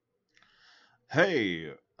Hey,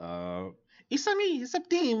 it's me,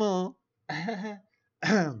 Septimo.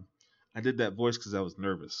 I did that voice because I was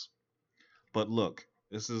nervous. But look,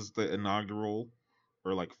 this is the inaugural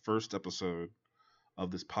or like first episode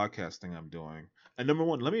of this podcast thing I'm doing. And number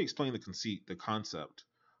one, let me explain the conceit, the concept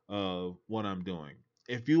of what I'm doing.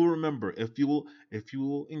 If you will remember, if you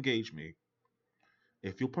will engage me,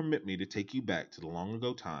 if you'll permit me to take you back to the long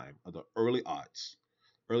ago time of the early aughts,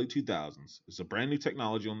 early 2000s, it's a brand new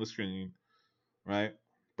technology on the screen, right?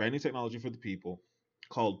 Brand new technology for the people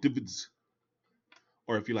called divids,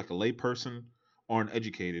 or if you're like a layperson or an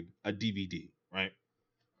educated, a DVD, right?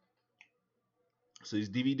 So these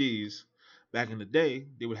DVDs, back in the day,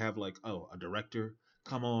 they would have like, oh, a director,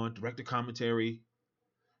 come on, director commentary,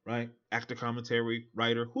 right? Actor commentary,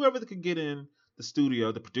 writer, whoever that could get in the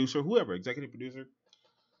studio, the producer, whoever, executive producer,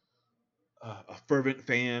 a fervent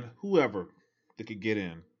fan, whoever that could get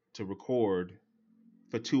in to record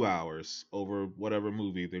for 2 hours over whatever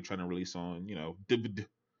movie they're trying to release on, DVD,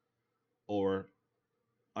 or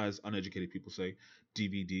as uneducated people say,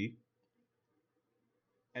 DVD.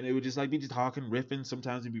 And it would just like be just talking, riffing.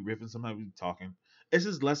 Sometimes it'd be riffing, sometimes we'd be talking. This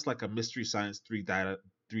is less like a Mystery Science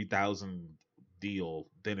 3000 deal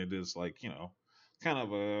than it is like, kind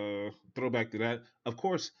of a throwback to that. Of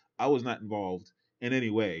course, I was not involved in any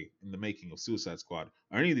way in the making of Suicide Squad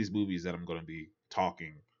or any of these movies that I'm going to be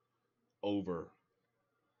talking over.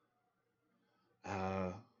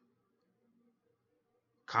 Uh,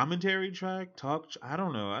 Commentary track, I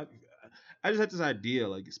don't know. I just had this idea,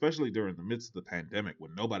 like especially during the midst of the pandemic,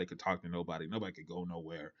 when nobody could talk to nobody, nobody could go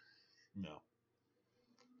nowhere. You know,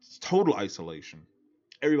 it's total isolation.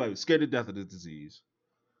 Everybody was scared to death of the disease,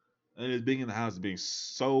 and it's being in the house, being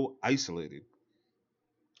so isolated,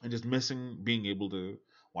 and just missing being able to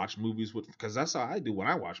watch movies with. Because that's how I do when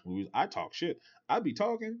I watch movies. I talk shit. I be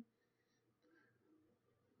talking,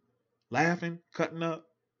 laughing, cutting up,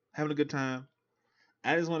 having a good time.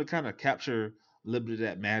 I just want to kind of capture a little bit of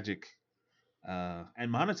that magic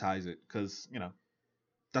and monetize it, because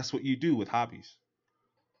that's what you do with hobbies.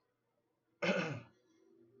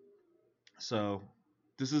 So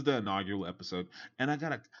this is the inaugural episode, and I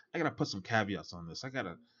gotta put some caveats on this. I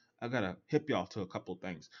gotta hip y'all to a couple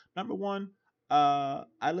things. Number one,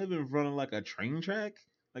 I live in front of like a train track,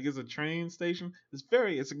 like it's a train station.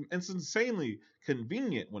 It's insanely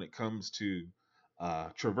convenient when it comes to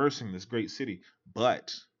traversing this great city,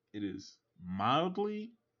 but it is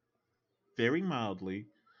mildly, very mildly,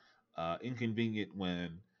 inconvenient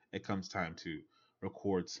when it comes time to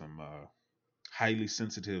record some highly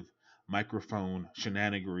sensitive microphone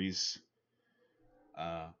shenanigans.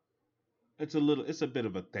 Uh, it's a bit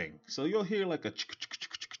of a thing. So you'll hear like a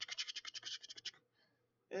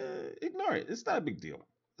ignore it. It's not a big deal.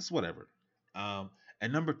 It's whatever. Um,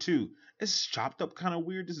 and number two, it's chopped up kind of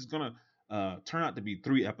weird. This is gonna turn out to be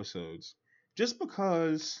 3 episodes, just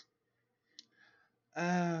because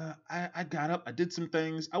I got up, I did some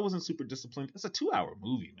things. I wasn't super disciplined. It's a 2 hour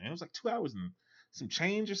movie, man. It was like 2 hours and some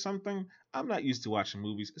change or something. I'm not used to watching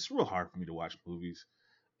movies. It's real hard for me to watch movies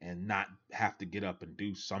and not have to get up and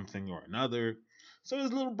do something or another. So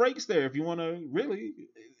there's little breaks there if you want to really.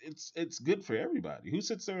 It's good for everybody. Who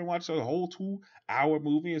sits there and watch a whole 2 hour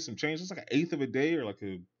movie and some change? It's like an eighth of a day or like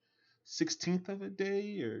a 16th of a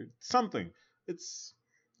day or something. It's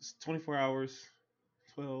 24 hours,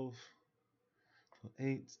 12,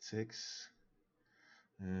 8, 6,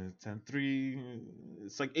 10, 3.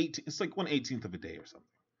 It's like 18. It's like 1/18th of a day or something.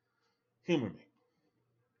 Humor me.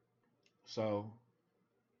 So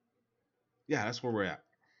yeah, that's where we're at.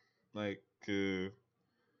 Like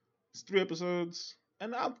it's 3 episodes,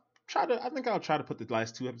 and I think I'll try to put the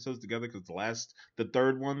last 2 episodes together, because the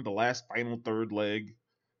third one, the last final third leg,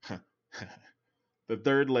 the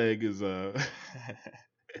third leg is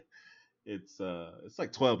it's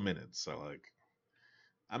like 12 minutes. So like,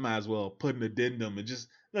 I might as well put an addendum and just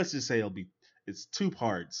let's just say it's 2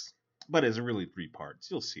 parts, but it's really 3 parts.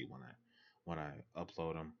 You'll see when I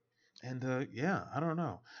upload them. And yeah, I don't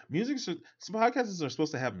know. Some podcasts are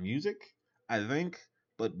supposed to have music, I think,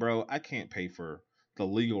 but bro, I can't pay for the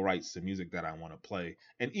legal rights to music that I want to play.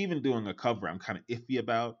 And even doing a cover, I'm kind of iffy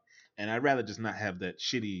about. And I'd rather just not have that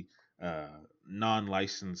shitty, uh,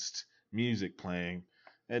 non-licensed music playing.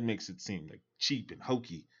 That makes it seem like cheap and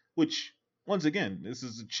hokey. Which, once again, this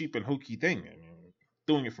is a cheap and hokey thing. I mean,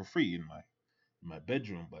 doing it for free in my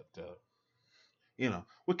bedroom, but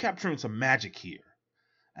we're capturing some magic here,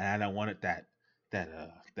 and I don't want it that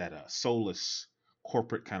soulless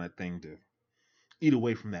corporate kind of thing to eat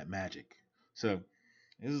away from that magic. So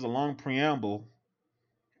this is a long preamble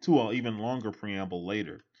to an even longer preamble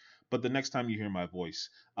later. But the next time you hear my voice,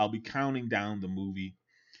 I'll be counting down the movie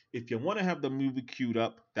If you want to have the movie queued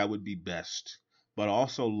up, that would be best. But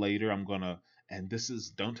also later, I'm gonna, and this is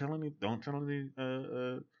don't tell any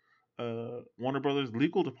Warner Brothers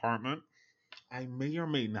legal department. I may or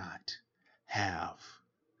may not have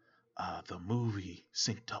the movie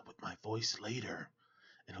synced up with my voice later.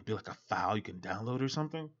 It'll be like a file you can download or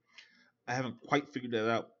something. I haven't quite figured that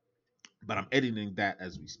out, but I'm editing that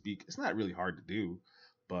as we speak. It's not really hard to do,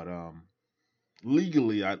 but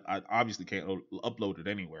legally, I obviously can't upload it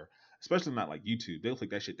anywhere, especially not like YouTube. They'll take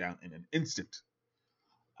that shit down in an instant.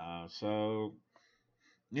 So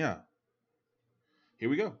yeah, here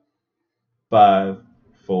we go. 5,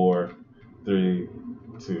 4, 3,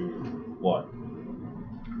 2,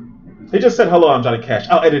 1. They just said hello. I'm Johnny Cash.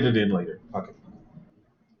 I'll edit it in later. Okay.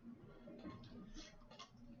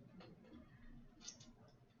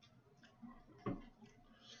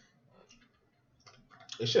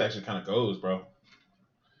 This shit actually kind of goes, bro.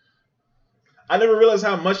 I never realized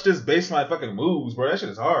how much this bass line fucking moves, bro. That shit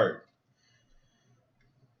is hard.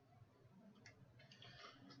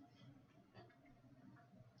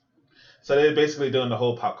 So they're basically doing the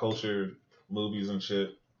whole pop culture movies and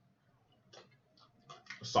shit,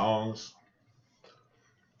 songs,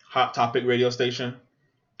 Hot Topic radio station,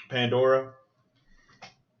 Pandora.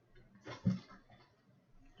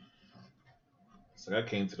 So I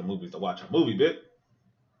came to the movies to watch a movie, bit.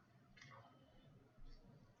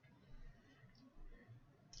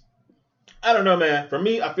 I don't know, man. For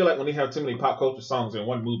me, I feel like when they have too many pop culture songs in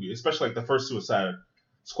one movie, especially like the first Suicide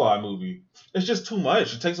Squad movie, it's just too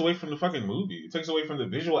much. It takes away from the fucking movie. It takes away from the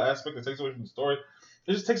visual aspect. It takes away from the story.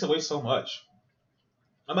 It just takes away so much.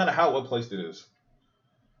 No matter how well placed it is.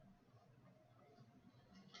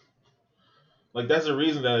 Like that's the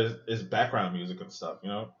reason that it's background music and stuff. You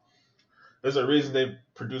know, there's a reason they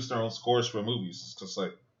produce their own scores for movies. It's just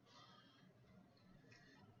like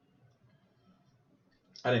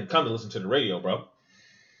I didn't come to listen to the radio, bro.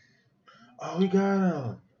 Oh, we got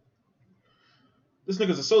him. This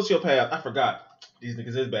nigga's a sociopath. I forgot. These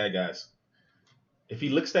niggas is bad guys. If he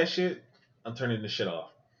licks that shit, I'm turning this shit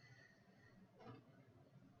off.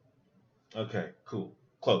 Okay, cool.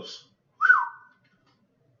 Close.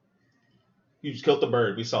 You just killed the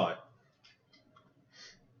bird. We saw it.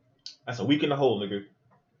 That's a week in the hole, nigga.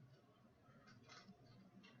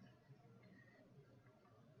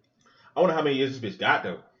 I wonder how many years this bitch got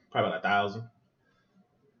though. Probably about 1,000.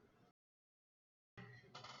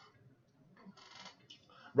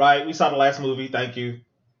 Right. We saw the last movie. Thank you.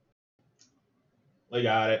 We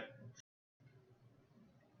got it.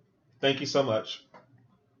 Thank you so much.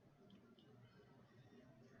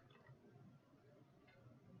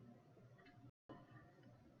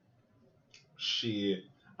 Shit.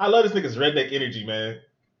 I love this nigga's redneck energy, man.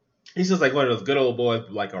 He's just like one of those good old boys,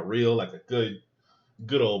 like a real, like a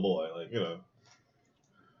good old boy. Like, you know.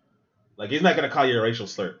 Like he's not gonna call you a racial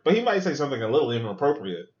slur. But he might say something a little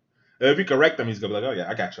inappropriate. And if you correct him, he's gonna be like, oh yeah,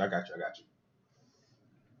 I got you, I got you, I got you.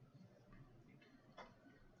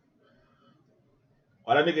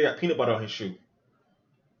 Why that nigga got peanut butter on his shoe?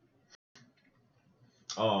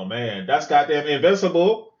 Oh man, that's goddamn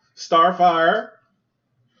Invincible, Starfire,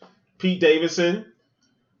 Pete Davidson.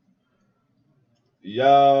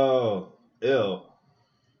 Yo, ill.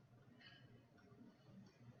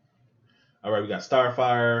 All right, we got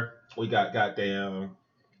Starfire. We got goddamn. What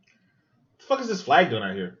the fuck is this flag doing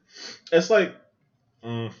out here? It's like,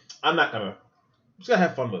 I'm not gonna. I'm just gonna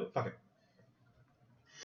have fun with it. Fuck it.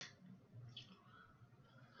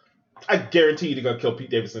 I guarantee you to go kill Pete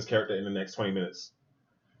Davidson's character in the next 20 minutes.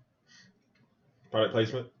 Product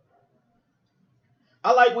placement.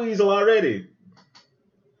 I like Weasel already.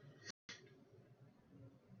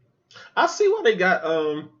 I see why they got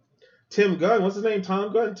Tim Gunn. What's his name?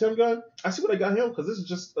 Tom Gunn? Tim Gunn? I see why they got him because this is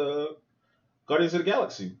just Guardians of the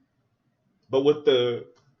Galaxy. But with the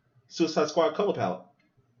Suicide Squad color palette.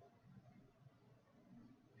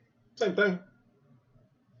 Same thing.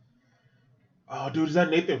 Oh, dude, is that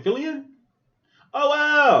Nathan Fillion? Oh,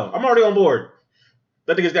 wow. I'm already on board.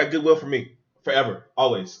 That nigga's got goodwill for me. Forever.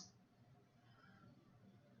 Always.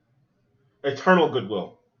 Eternal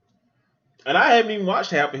goodwill. And I haven't even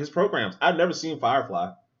watched half of his programs. I've never seen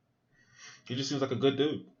Firefly. He just seems like a good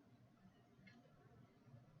dude.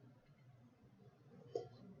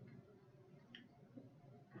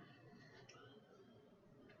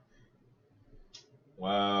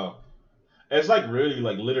 Wow. It's like really,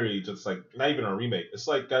 like literally just like not even a remake. It's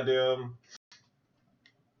like goddamn.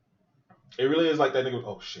 It really is like that nigga.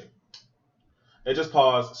 Oh shit. It just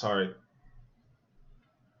paused. Sorry.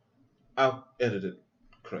 I'll edit it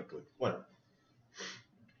correctly. Whatever.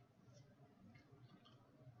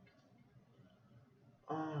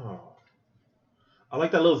 Oh. I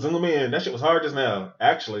like that little zoom in. That shit was hard just now.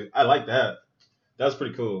 Actually, I like that. That was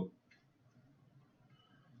pretty cool.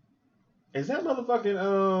 Is that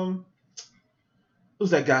motherfucking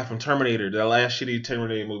who's that guy from Terminator? The last shitty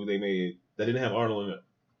Terminator movie they made that didn't have Arnold in it.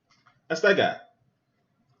 That's that guy.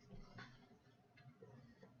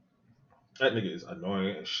 That nigga is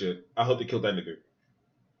annoying as shit. I hope they killed that nigga.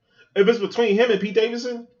 If it's between him and Pete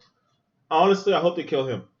Davidson, honestly, I hope they kill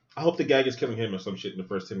him. I hope the gag is killing him or some shit in the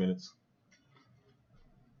first 10 minutes.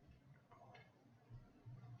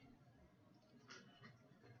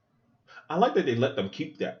 I like that they let them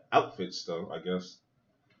keep that outfits though, I guess.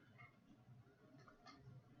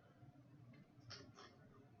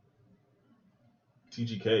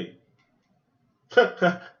 TGK.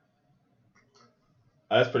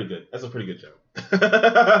 That's pretty good. That's a pretty good joke.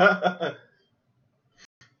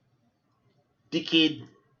 Dickhead.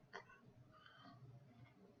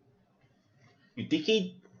 You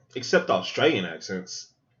dickhead? Except Australian accents.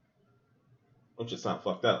 Which is not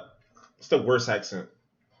fucked up. It's the worst accent.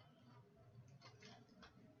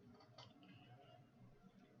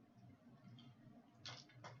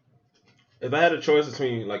 If I had a choice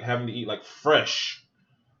between like having to eat like fresh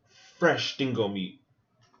dingo meat,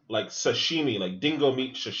 like sashimi, like dingo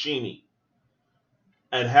meat sashimi,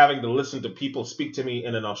 and having to listen to people speak to me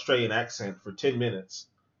in an Australian accent for 10 minutes,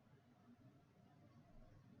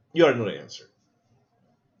 you already know the answer.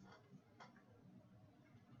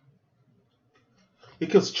 He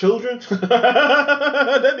kills children?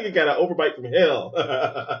 That nigga got an overbite from hell.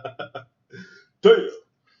 Damn.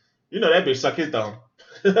 You know that bitch suck his thumb.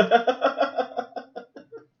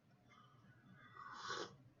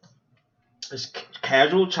 It's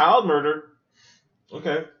casual child murder.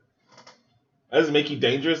 Okay. That doesn't make you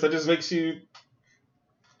dangerous. That just makes you.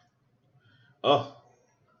 Oh.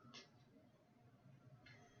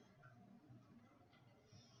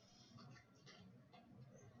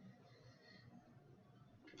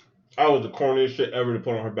 I was the corniest shit ever to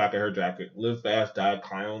put on her back of her jacket. Live fast, die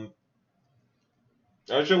clown.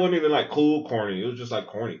 That shit wasn't even like cool corny. It was just like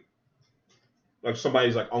corny. Like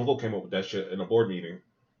somebody's like uncle came up with that shit in a board meeting.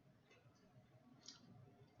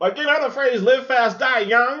 Like, you know the phrase live fast, die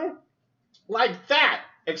young? Like that.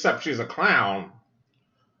 Except she's a clown.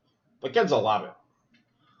 But kids will love it.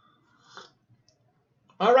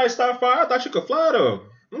 Alright, Starfire, I thought you could fly though.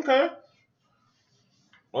 Okay.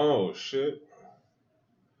 Oh shit.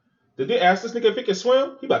 Did they ask this nigga if he could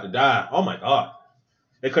swim? He about to die. Oh my god.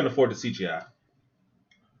 They couldn't afford the CGI.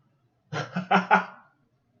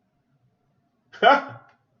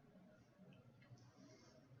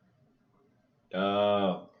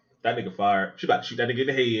 That nigga fired. She about to shoot that nigga in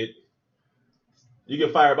the head. You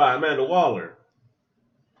get fired by Amanda Waller.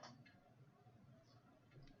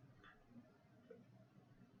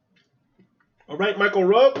 All right, Michael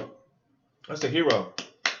Rook. That's a hero.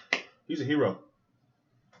 He's a hero.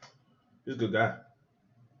 He's a good guy.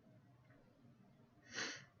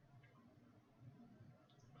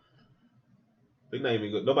 They're not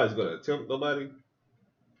even good. Nobody's gonna attempt. Nobody.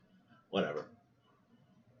 Whatever.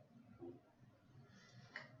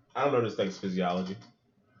 I don't know this thing's physiology.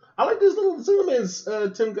 I like this little Zimmerman's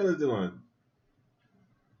Tim Gunn is doing.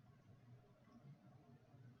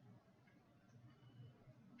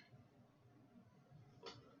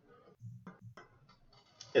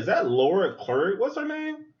 Is that Laura Curry? What's her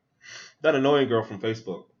name? That annoying girl from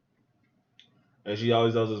Facebook. And she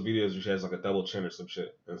always does those videos where she has like a double chin or some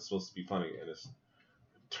shit. And it's supposed to be funny. And it's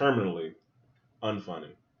terminally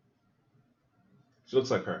unfunny. She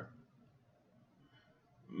looks like her.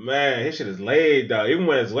 Man, his shit is laid, though. Even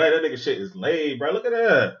when it's wet, that nigga shit is laid, bro. Look at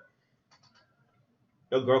that.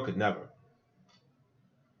 Your girl could never.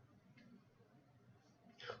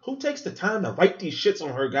 Who takes the time to write these shits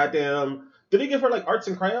on her goddamn... Did they give her, like, arts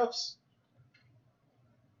and crafts?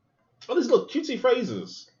 All these little cutesy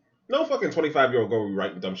phrases. No fucking 25-year-old girl will be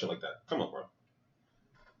writing dumb shit like that. Come on, bro.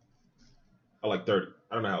 I like 30.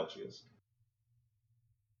 I don't know how old she is.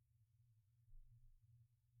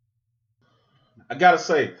 I gotta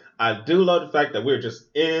say, I do love the fact that we're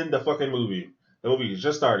just in the fucking movie. The movie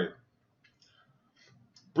just started.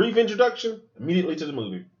 Brief introduction, immediately to the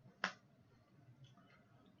movie.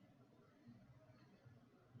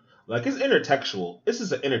 Like, it's intertextual. This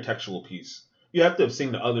is an intertextual piece. You have to have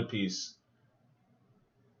seen the other piece.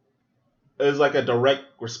 It's like a direct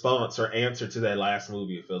response or answer to that last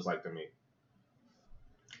movie, it feels like to me.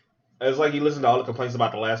 It's like you listen to all the complaints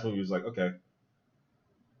about the last movie. It's like, okay.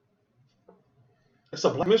 It's a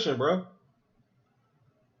black mission, bro.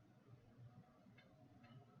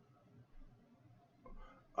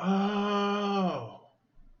 Oh.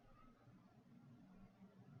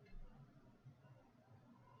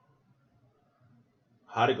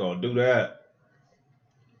 How they gonna do that?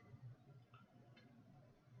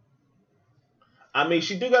 I mean,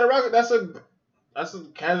 she do got a rocket. That's a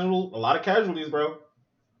lot of casualties, bro.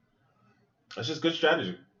 That's just good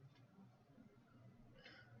strategy.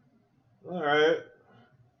 All right.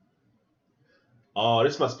 Oh,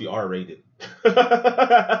 this must be R rated.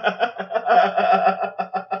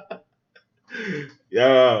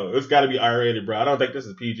 Yo, it's got to be R rated, bro. I don't think this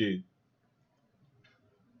is PG.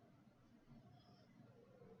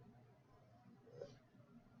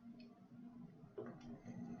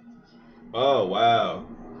 Oh wow,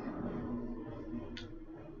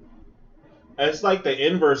 it's like the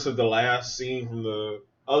inverse of the last scene from the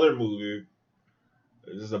other movie.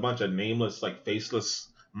 There's just a bunch of nameless, like faceless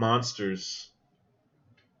monsters.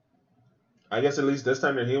 I guess at least this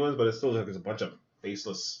time they're humans, but it still looks like there's a bunch of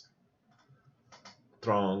faceless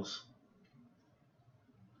throngs.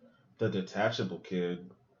 The detachable kid.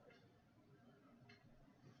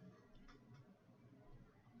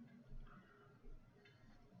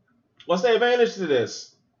 What's the advantage to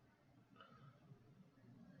this?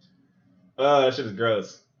 Oh, that shit is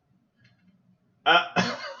gross. Uh,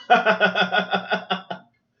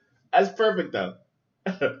 that's perfect though.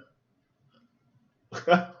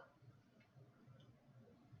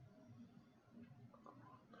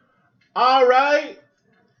 All right,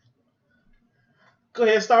 go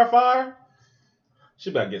ahead, Starfire. She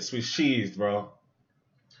about to get sweet cheesed, bro.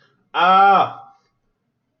 Ah.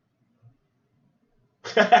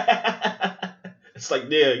 It's like,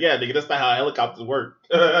 yeah, yeah, nigga, that's not how helicopters work.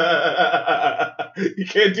 You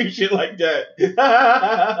can't do shit like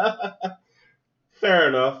that. Fair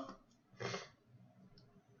enough.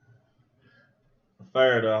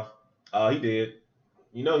 Fair enough. Oh, he did.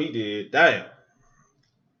 You know he did. Damn.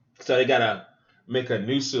 So they gotta make a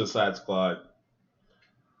new Suicide Squad.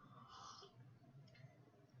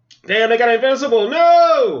 Damn, they got Invincible.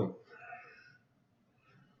 No.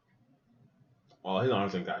 Oh, his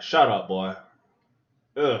arms ain't got shut up, boy.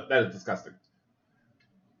 Ugh, that is disgusting.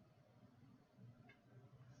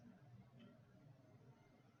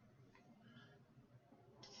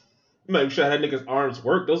 Make sure that nigga's arms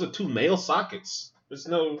work. Those are two male sockets. There's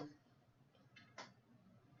no.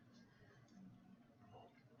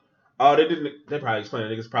 Oh, they didn't. They probably explained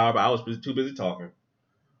the nigga's power, but I was too busy talking.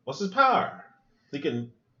 What's his power? He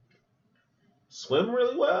can swim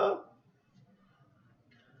really well.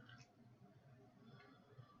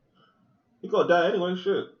 He gonna die anyway.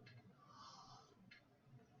 Shit.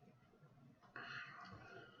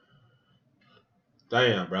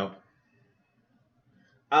 Damn, bro.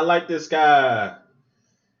 I like this guy.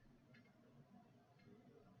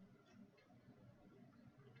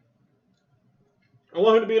 I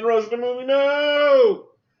want him to be in the rest of the movie. No.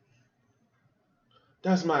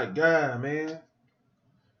 That's my guy, man.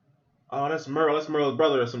 Oh, that's Merle. That's Merle's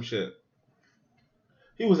brother or some shit.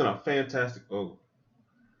 He was in a fantastic. Oh,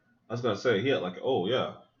 I was gonna say he had like. Oh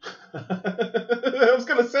yeah. I was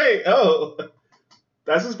gonna say. Oh,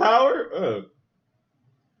 that's his power. Oh.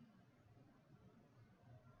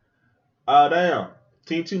 Oh damn.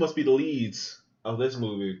 Team Two must be the leads of this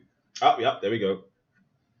movie. Oh, yep. There we go.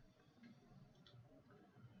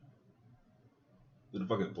 The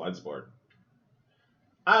fucking Bloodsport.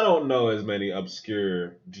 I don't know as many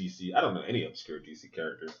obscure DC. I don't know any obscure DC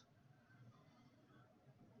characters.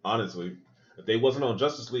 Honestly, if they wasn't on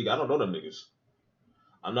Justice League, I don't know them niggas.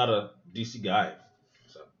 I'm not a DC guy.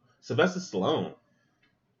 So Sylvester Stallone,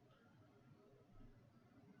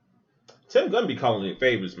 Tim Gunn be calling it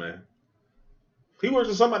favors, man. He works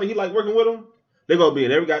with somebody he like working with him. They gonna be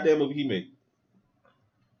in every goddamn movie he make.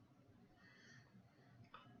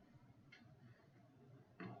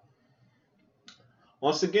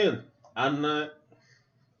 Once again, I'm not.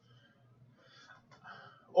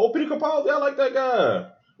 Oh, Peter Capaldi, I like that guy.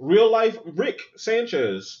 Real life Rick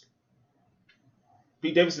Sanchez.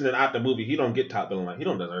 Pete Davidson did not the movie. He don't get top billing like he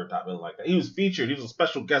don't deserve top billing like that. He was featured. He was a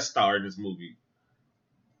special guest star in this movie.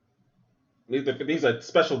 These are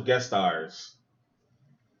special guest stars.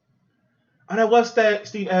 Oh, that was that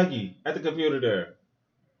Steve Aggie at the computer there.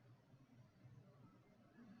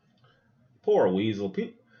 Poor Weasel.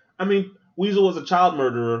 I mean, Weasel was a child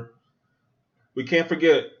murderer. We can't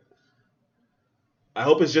forget. I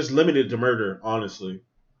hope it's just limited to murder, honestly.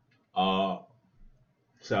 Uh,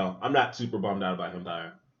 so I'm not super bummed out about him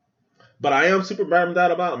dying. But I am super bummed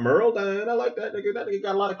out about Merle dying. I like that nigga. That nigga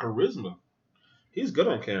got a lot of charisma. He's good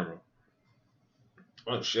on camera.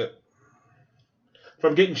 Oh shit.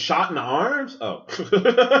 From getting shot in the arms? Oh.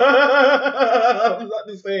 I'm about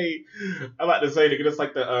to say nigga, that's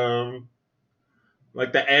like the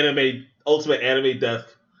anime ultimate anime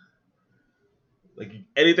death. Like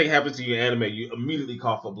anything happens to you in anime, you immediately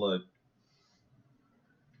cough up blood.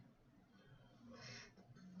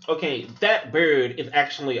 Okay, that bird is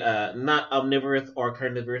actually not omnivorous or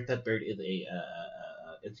carnivorous. That bird is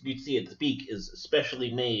as you can see, its beak is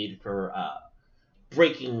specially made for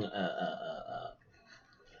breaking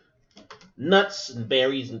nuts and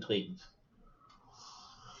berries and twigs.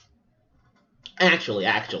 Actually,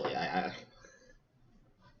 I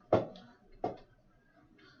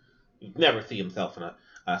you'd never see himself in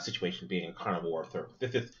a situation being a carnivore. So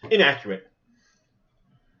this is inaccurate.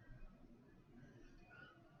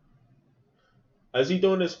 Is he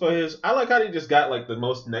doing this for his? I like how they just got like the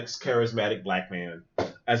most next charismatic black man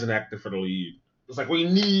as an actor for the lead. It's like we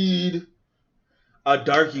need a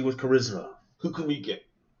darky with charisma. Who can we get?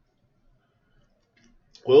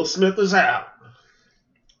 Will Smith is out.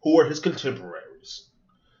 Who are his contemporaries?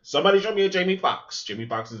 Somebody show me a Jamie Foxx. Jamie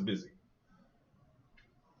Foxx is busy.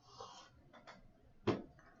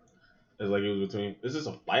 It's like it was between. Is this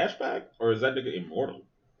a flashback or is that nigga immortal?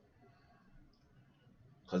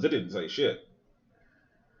 Because it didn't say shit.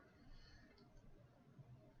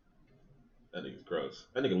 That nigga's gross.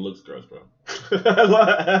 That nigga looks gross, bro.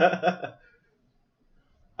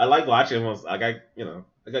 I like watching him. I got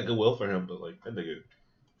goodwill for him, but like that nigga,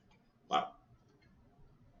 wow,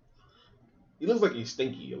 he looks like he's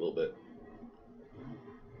stinky a little bit.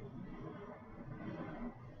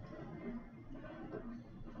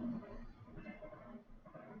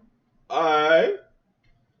 Alright,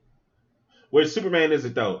 which Superman is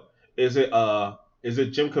it though? Is it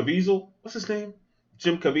Jim Caviezel? What's his name?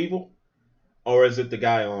 Jim Caviezel, or is it the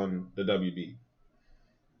guy on the WB?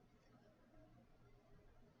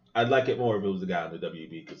 I'd like it more if it was the guy on the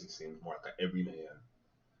WB because he seems more like an everyman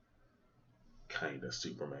kind of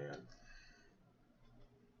Superman.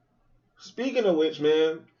 Speaking of which,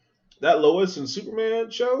 man, that Lois and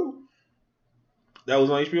Superman show that was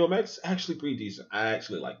on HBO Max actually pretty decent. I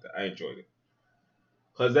actually liked it. I enjoyed it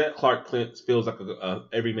because that Clark Kent feels like a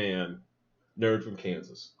everyman nerd from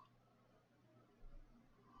Kansas.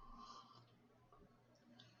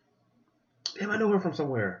 Damn, I know her from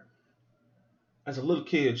somewhere. As a little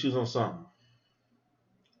kid, she was on something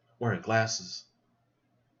wearing glasses.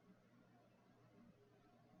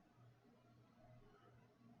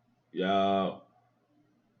 Yo,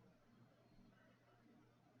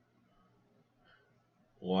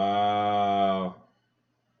 wow.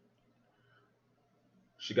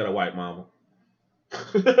 She got a white mama.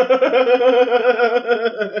 Talking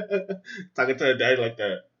to her daddy like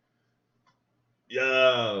that.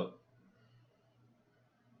 Yo.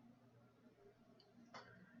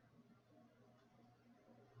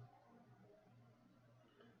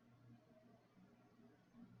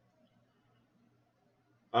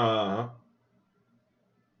 Uh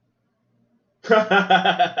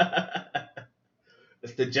huh.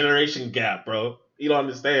 It's the generation gap, bro. You don't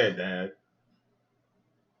understand, Dad.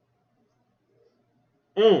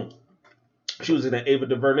 Mm. She was in that Ava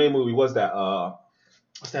DuVernay movie. What's that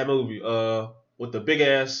movie? With the big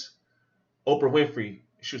ass Oprah Winfrey.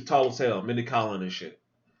 She was tall as hell, Mindy Collins and shit.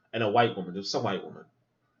 And a white woman. There was some white woman.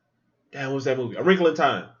 Damn, what was that movie? A Wrinkle in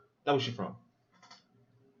Time. That was she from.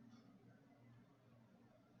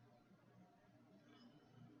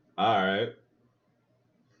 Alright.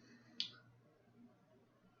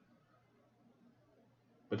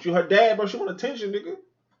 But you her dad, bro. She want attention, nigga.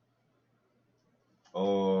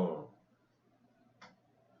 Oh.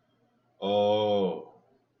 Oh.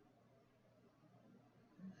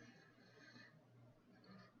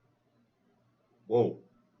 Whoa.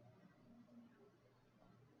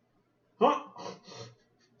 Huh?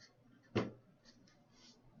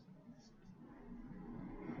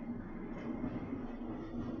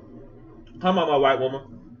 How about my white woman?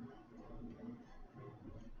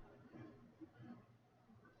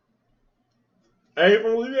 Hey,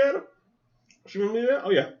 from Louisiana? She from Louisiana? Oh,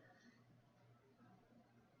 yeah.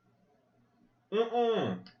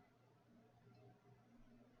 Mm-mm.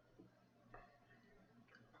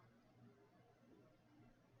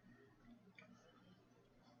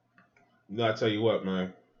 No, I tell you what,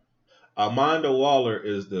 man. Amanda Waller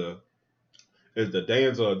is the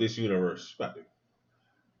dancer of this universe.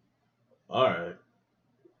 All right.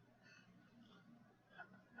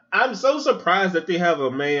 I'm so surprised that they have a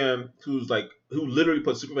man who literally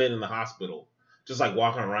put Superman in the hospital, just like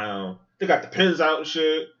walking around. They got the pens out and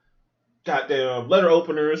shit. Goddamn letter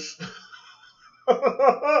openers. These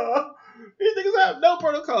niggas have no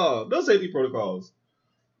protocol, no safety protocols.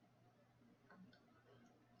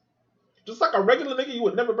 Just like a regular nigga, you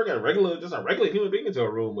would never bring just a regular human being into a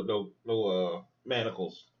room with no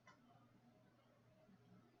manacles.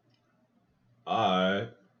 Alright.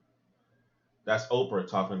 That's Oprah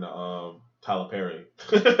talking to Tyler Perry.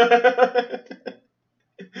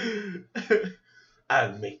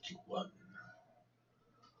 I'll make you one.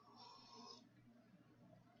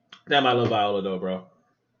 Damn, I love Viola though, bro.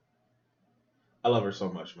 I love her so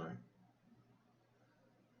much, man.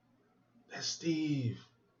 That's Steve.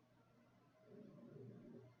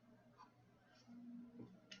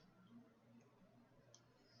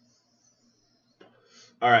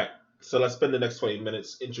 All right, so let's spend the next 20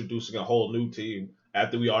 minutes introducing a whole new team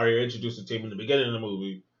after we already introduced the team in the beginning of the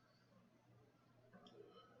movie.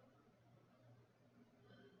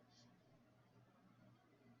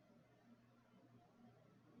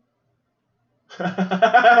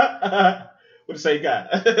 What do you say you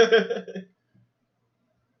got?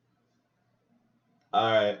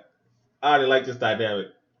 All right. I already like this dynamic.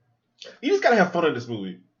 You just gotta have fun in this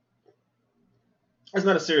movie. It's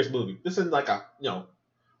not a serious movie. This isn't like a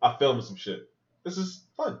film or some shit. This is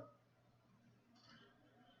fun.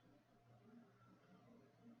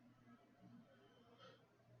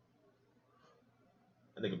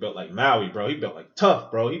 That nigga built like Maui, bro. He built like tough,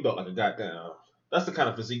 bro. He built like a goddamn. That's the kind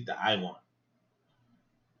of physique that I want.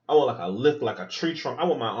 I want like a lift, like a tree trunk. I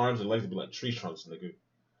want my arms and legs to be like tree trunks, nigga.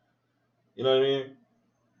 You know what I mean?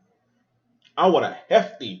 I want a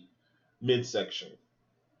hefty midsection.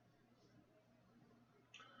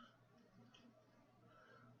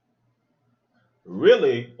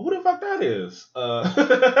 Really? Who the fuck that is?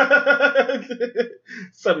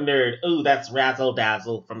 Some nerd. Ooh, that's Razzle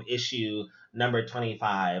Dazzle from issue number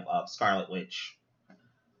 25 of Scarlet Witch.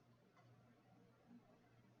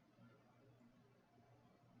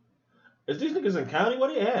 Is these niggas in county? What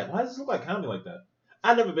are they at? Why does this look like county like that?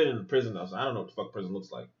 I've never been in a prison though, so I don't know what the fuck prison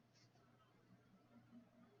looks like.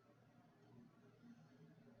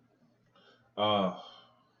 Uh,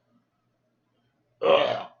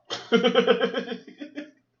 ugh. I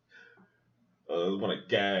want to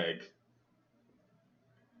gag.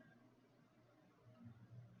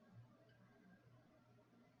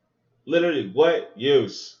 Literally, what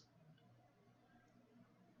use?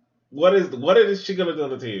 What is she gonna do on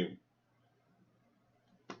the team?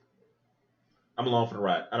 I'm along for the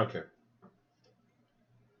ride. I don't care.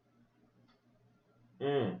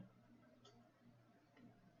 Mm.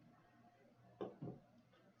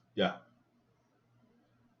 Yeah.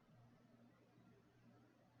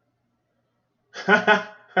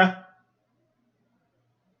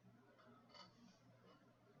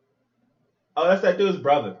 Oh, that's that dude's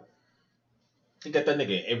brother. He got that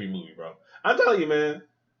nigga in every movie, bro. I'm telling you, man.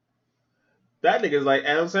 That nigga's like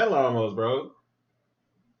Adam Sandler almost, bro.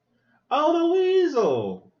 Oh, the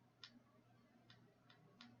weasel.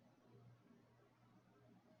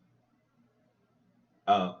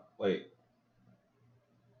 Oh, wait.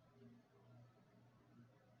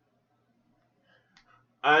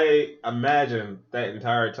 I imagine that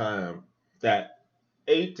entire time that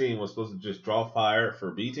A team was supposed to just draw fire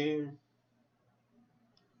for B team.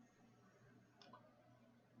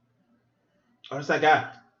 Oh, it's that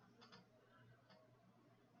guy.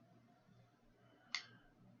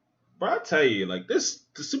 But I tell you, like the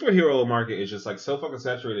superhero market is just like so fucking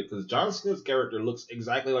saturated because John Cena's character looks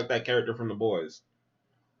exactly like that character from The Boys,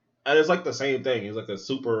 and it's like the same thing. He's like a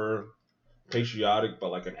super patriotic, but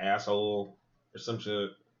like an asshole or some shit.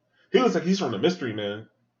 He looks like he's from the Mystery Man.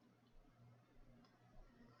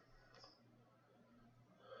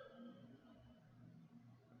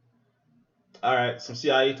 All right, some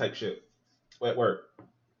CIA type shit. Wait, work.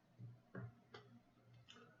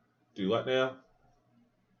 Do what now?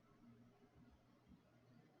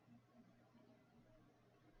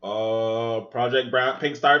 Project Brown,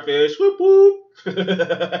 Pink Starfish. Whoop whoop.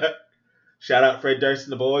 Shout out Fred Durst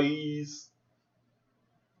and the boys.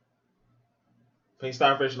 Pink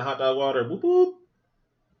Starfish and the hot dog water. Whoop whoop.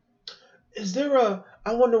 Is there a?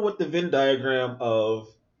 I wonder what the Venn diagram of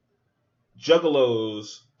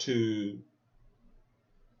Juggalos to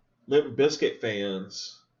Limp Bizkit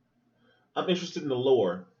fans. I'm interested in the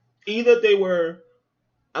lore. Either they were.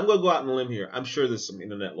 I'm gonna go out on a limb here. I'm sure there's some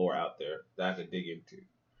internet lore out there that I could dig into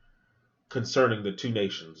concerning the two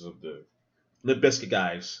nations of the Limp Bizkit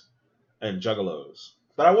guys and Juggalos.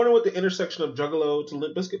 But I wonder what the intersection of Juggalo to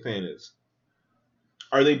Limp Bizkit fan is.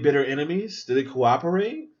 Are they bitter enemies? Do they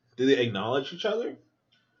cooperate? Do they acknowledge each other?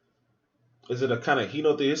 Is it a kind of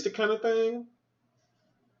henotheistic kind of thing?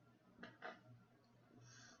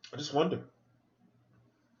 I just wonder.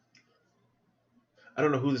 I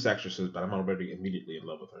don't know who this actress is, but I'm already immediately in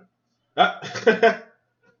love with her.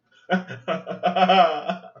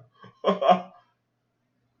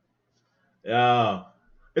 Yeah.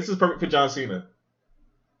 This is perfect for John Cena.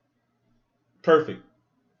 Perfect.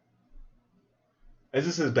 This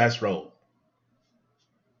is his best role.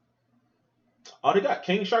 Oh, they got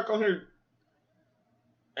King Shark on here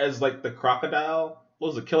as like the crocodile. What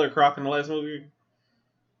was the killer croc in the last movie?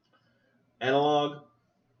 Analog.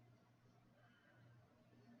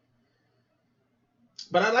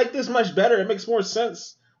 But I like this much better. It makes more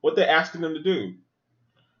sense what they're asking them to do.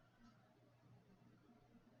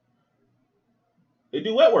 They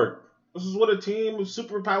do wet work. This is what a team of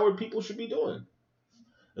superpowered people should be doing.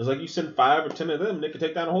 It's like you send 5 or 10 of them, they could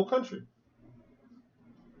take down a whole country.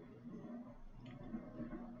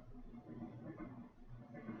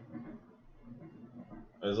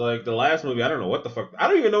 It's like the last movie. I don't know what the fuck. I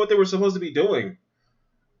don't even know what they were supposed to be doing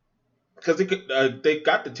because they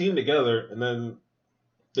got the team together, and then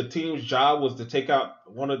the team's job was to take out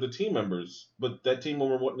one of the team members, but that team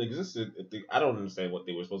member wouldn't existed. I don't understand what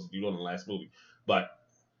they were supposed to do in the last movie, but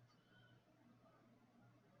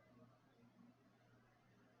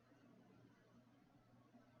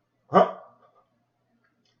huh?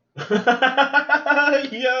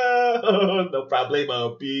 Yo, no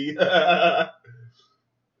problemo, P.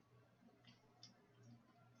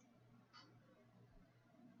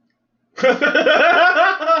 Ain't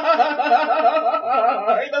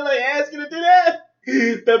nobody asked you to do that.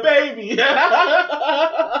 The baby. Nobody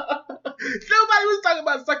was talking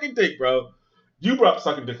about sucking dick, bro. You brought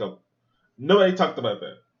sucking dick up. Nobody talked about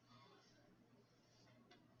that.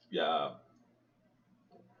 Yeah.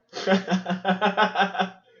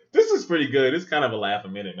 This is pretty good. It's kind of a laugh a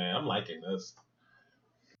minute, man. I'm liking this.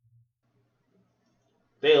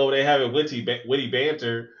 They over there having witty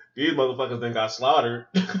banter. These motherfuckers then got slaughtered.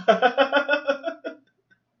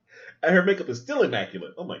 And her makeup is still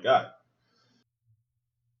immaculate. Oh my god.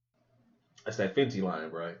 That's that Fenty line,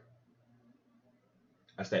 bro.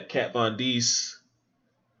 That's that Kat Von D's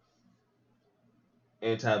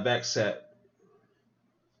anti-vax set.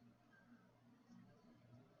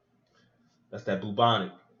 That's that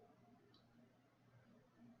bubonic.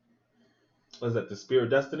 What's that? The Spear of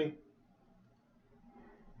Destiny?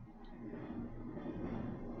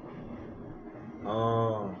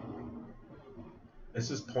 Oh. This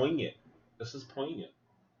is poignant. This is poignant.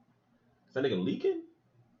 Is that nigga leaking?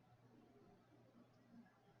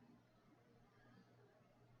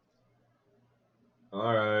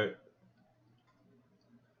 Alright.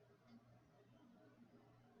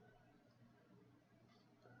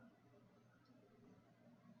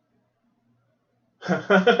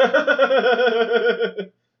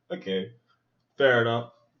 Okay. Fair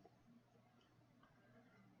enough.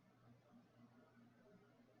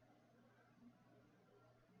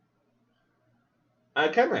 I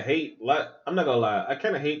kind of hate. I'm not gonna lie. I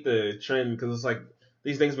kind of hate the trend because it's like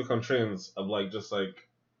these things become trends of like just like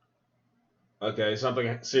okay,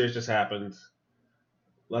 something serious just happened.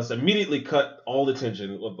 Let's immediately cut all the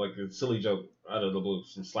tension with like a silly joke out of the blue,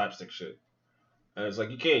 some slapstick shit. And it's like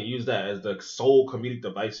you can't use that as the sole comedic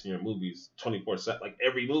device in your movies 24/7. Like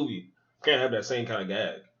every movie, you can't have that same kind of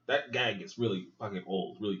gag. That gag gets really fucking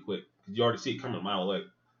old really quick because you already see it coming a mile away.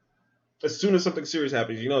 As soon as something serious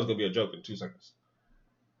happens, you know it's gonna be a joke in 2 seconds.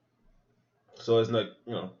 So it's like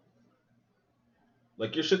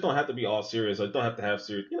like your shit don't have to be all serious. Or it don't have to have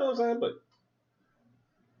serious. You know what I'm saying? But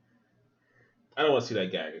I don't want to see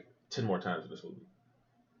that gag 10 more times in this movie.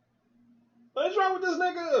 What's wrong with this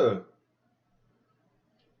nigga?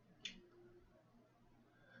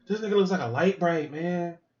 This nigga looks like a light bright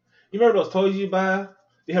man. You remember those toys you buy?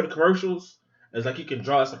 They have the commercials. It's like you can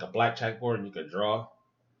draw. It's like a black chalkboard, and you can draw,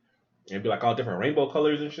 and it'd be like all different rainbow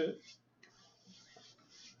colors and shit.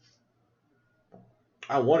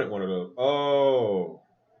 I wanted one of those. Oh,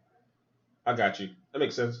 I got you. That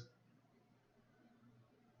makes sense.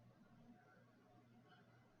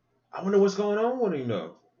 I wonder what's going on with him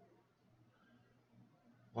though.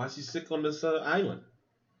 Why is he sick on this island?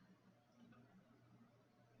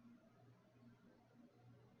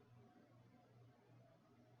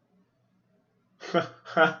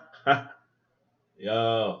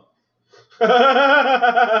 Yo.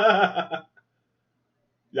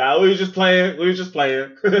 Yeah, we was just playing. We was just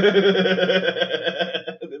playing. The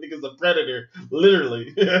nigga's a predator,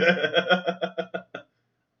 literally.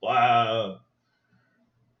 Wow.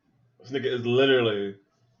 This nigga is literally.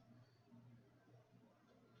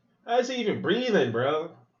 How is he even breathing,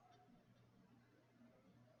 bro?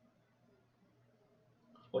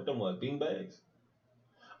 What them what, bean bags?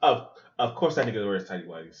 Of course that nigga wears tidy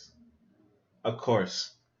whities. Of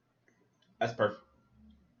course. That's perfect.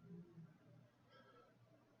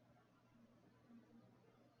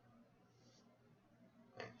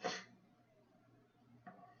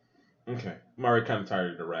 Okay. I'm already kind of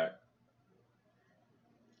tired of the rat.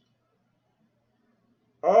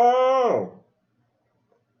 Oh!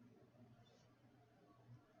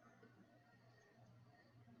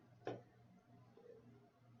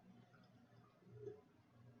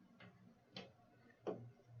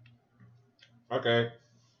 Okay.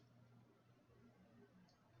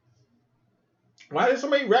 Why are there so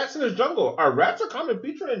many rats in this jungle? Are rats a common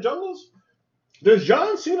feature in jungles? Does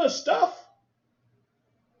John Cena stuff?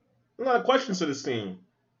 A lot of questions to this team.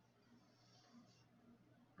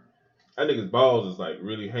 That nigga's balls is like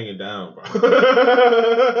really hanging down, bro. That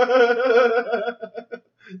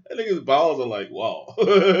nigga's balls are like, wow.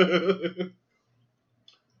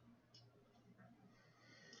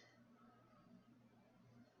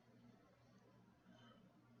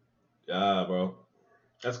 Yeah, bro.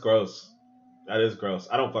 That's gross. That is gross.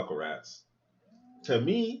 I don't fuck with rats. To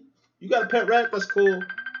me, you got a pet rat, that's cool.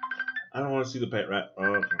 I don't want to see the pet rat. I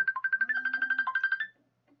don't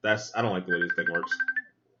like the way this thing works.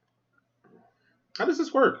 How does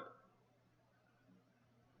this work?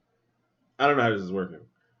 I don't know how this is working.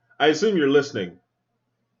 I assume you're listening.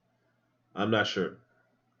 I'm not sure.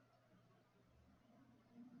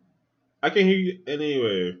 I can hear you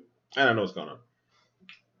anyway. I don't know what's going on.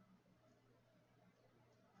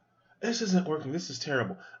 This isn't working. This is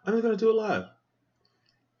terrible. I'm gonna do it live.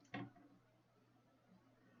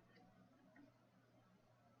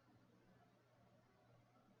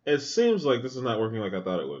 It seems like this is not working like I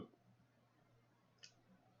thought it would.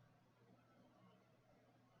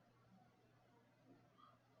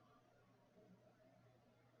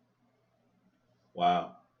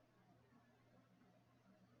 Wow.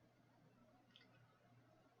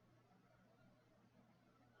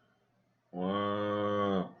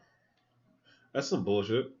 Wow. That's some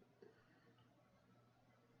bullshit.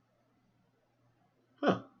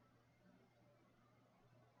 Huh.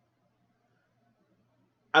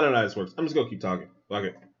 I don't know how this works. I'm just gonna keep talking.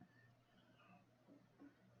 Okay.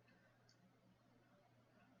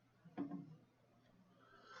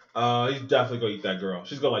 He's definitely gonna eat that girl.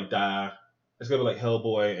 She's gonna like die. It's gonna be like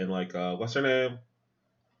Hellboy and like what's her name?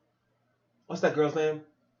 What's that girl's name?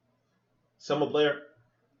 Selma Blair.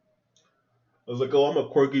 I was like, oh, I'm a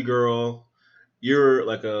quirky girl. You're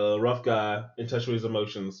like a rough guy in touch with his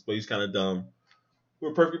emotions, but he's kind of dumb.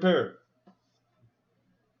 We're a perfect pair.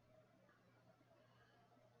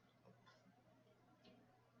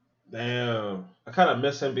 Damn. I kind of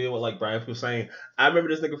miss him being with like Brian Hussein. I remember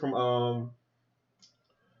this nigga from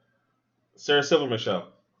Sarah Silverman show.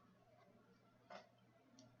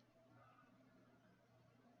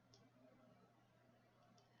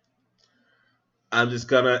 I'm just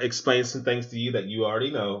gonna explain some things to you that you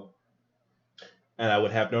already know, and I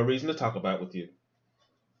would have no reason to talk about with you.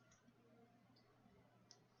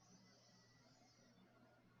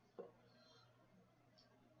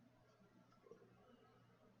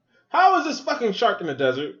 How is this fucking shark in the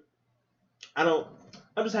desert? I don't.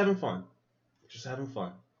 I'm just having fun. Just having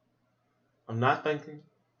fun. I'm not thinking.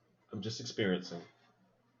 I'm just experiencing.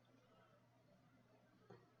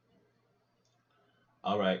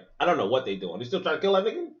 All right. I don't know what they doing. They still trying to kill that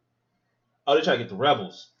nigga? Oh, they trying to get the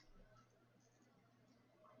rebels.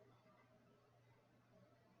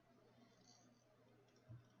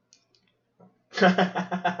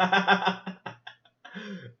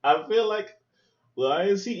 I feel like, why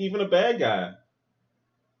is he even a bad guy?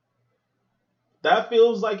 That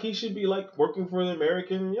feels like he should be like working for the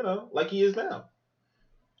American, like he is now.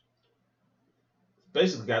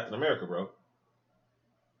 Basically, Captain America, bro.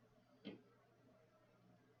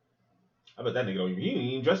 I bet that nigga don't even, he ain't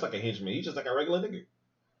even dressed like a henchman. He's just like a regular nigga.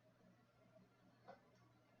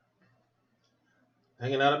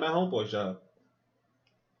 Hanging out at my homeboy shop.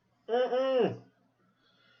 Mm-mm.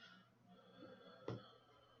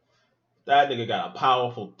 That nigga got a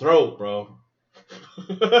powerful throat, bro.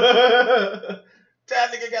 That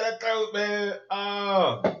nigga got a throat, man.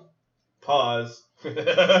 Oh. Pause.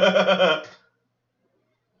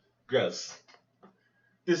 Gross.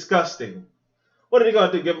 Disgusting. What are they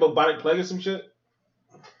gonna do? Give them a bubonic plague or some shit?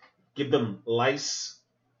 Give them lice?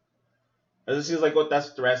 It seems like what that's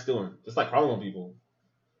what the rat's doing. It's like crawling on people.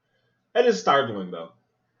 It is startling though.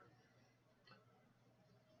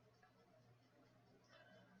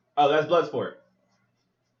 Oh, that's Bloodsport.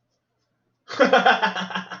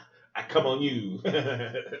 I come on you.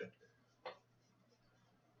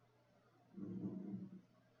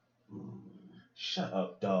 Shut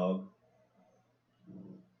up, dog.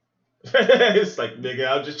 It's like, nigga,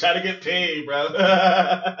 I'm just trying to get paid, bro.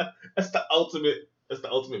 That's the ultimate. That's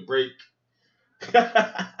the ultimate break.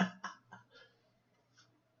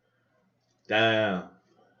 Damn.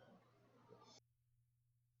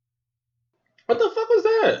 What the fuck was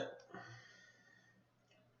that?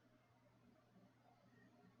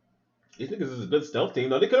 These niggas is a good stealth team,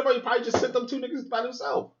 though. They could have probably just sent them two niggas by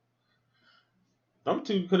themselves. Them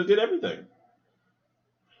two could have did everything.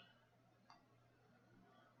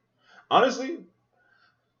 Honestly,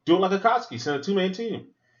 Do it like a Koski. Send a two-man team.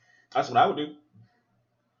 That's what I would do.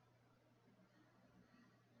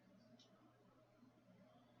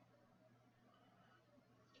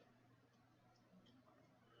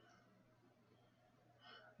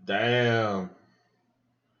 Damn.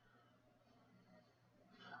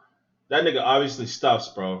 That nigga obviously stuffs,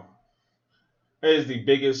 bro. That is the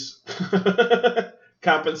biggest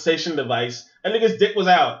compensation device. That nigga's dick was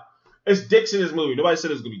out. It's dicks in this movie. Nobody said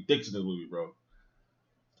there's gonna be dicks in this movie, bro.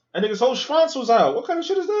 That nigga's whole schwanz was out. What kind of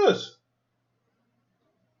shit is this?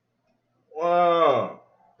 Wow.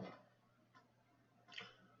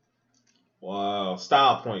 Wow.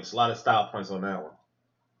 Style points. A lot of style points on that one.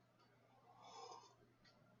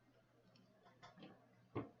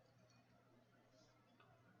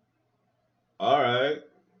 All right.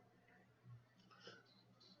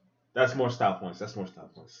 That's more style points. That's more style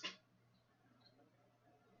points.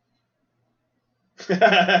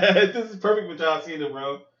 This is perfect for John Cena,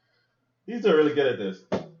 bro. He's doing really good at this.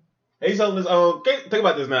 He's holding his own. Think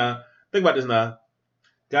about this now. Think about this now.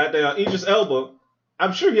 Goddamn, Idris Elba.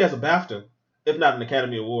 I'm sure he has a BAFTA, if not an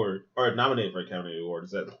Academy Award, or nominated for Academy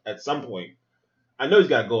Awards at some point. I know he's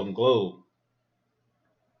got a Golden Globe.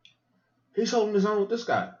 He's holding his own with this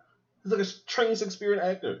guy. He's like a trained Shakespearean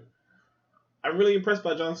actor. I'm really impressed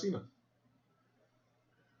by John Cena.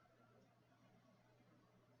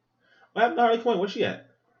 What happened to Harley Quinn? Where's she at?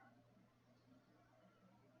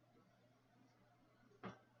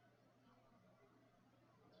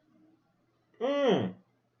 Hmm.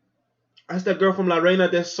 That's that girl from La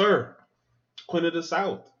Reina del Sur, Queen of the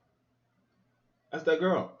South. That's that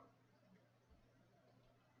girl.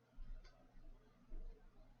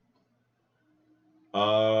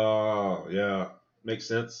 Oh, yeah. Makes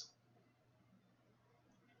sense.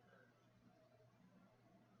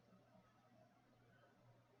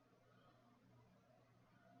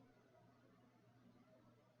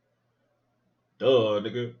 Duh,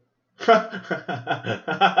 nigga.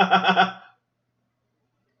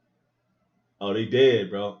 Oh, they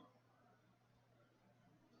dead, bro.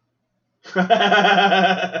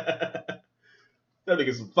 That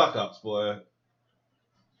nigga some fuck ups, boy.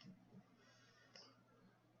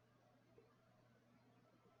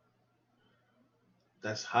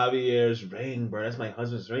 That's Javier's ring, bro. That's my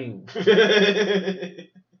husband's ring.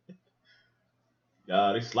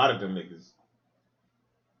 Yeah, they slaughtered them niggas.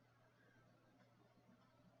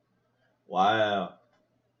 Wow.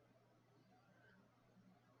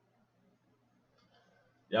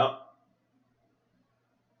 Yep.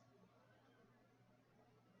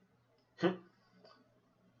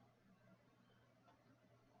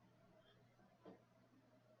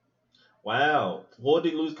 Wow. Floyd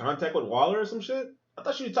did lose contact with Waller or some shit? I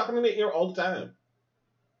thought she was talking in the ear all the time.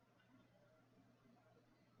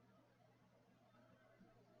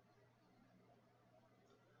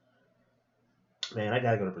 Man, I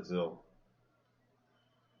gotta go to Brazil.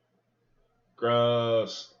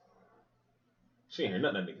 Gross. She ain't hear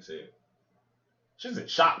nothing that nigga said. She's in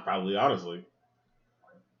shock, probably, honestly.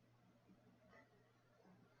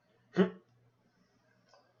 It's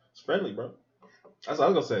friendly, bro. That's what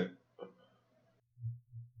I was gonna say.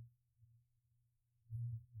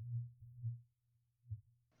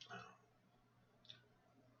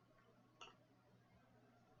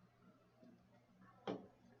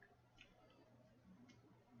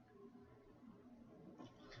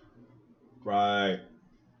 Right.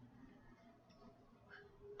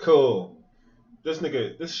 Cool. This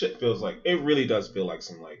nigga, this shit feels like, it really does feel like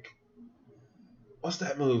some, like, what's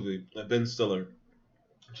that movie? Like Ben Stiller,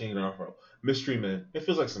 Jane Arthur. Mystery Man. It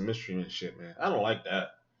feels like some Mystery Man shit, man. I don't like that.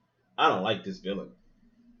 I don't like this villain.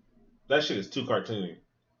 That shit is too cartoony.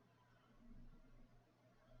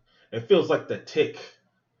 It feels like the Tick.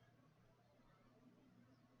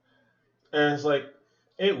 And it's like,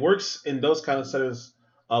 it works in those kind of settings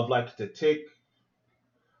of like the Tick.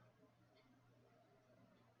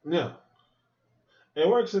 Yeah. It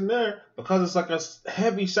works in there because it's like a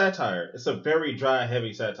heavy satire. It's a very dry,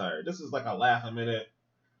 heavy satire. This is like a laugh a minute.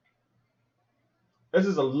 This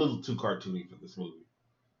is a little too cartoony for this movie.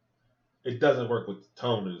 It doesn't work with the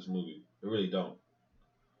tone of this movie. It really don't.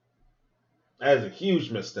 That is a huge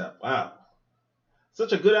misstep. Wow.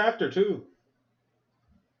 Such a good actor too.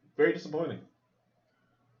 Very disappointing.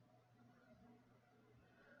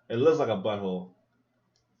 It looks like a butthole.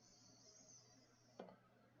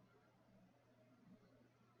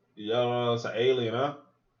 Yo, it's an alien, huh?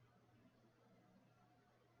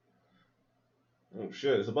 Oh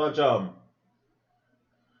shit, it's a bunch of them.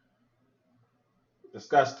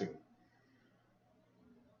 Disgusting.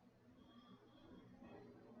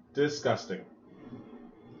 Disgusting.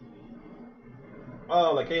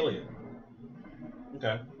 Oh, like alien.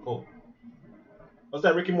 Okay, cool. Was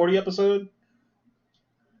that Rick and Morty episode?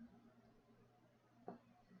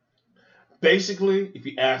 Basically, if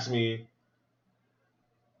you ask me,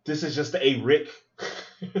 this is just a Rick.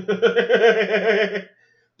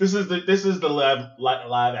 This is the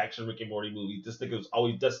live action Rick and Morty movie. This nigga was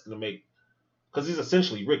always destined to make, because he's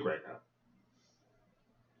essentially Rick right now.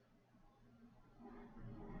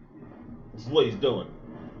 This is what he's doing,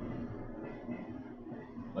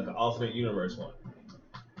 like an alternate universe one.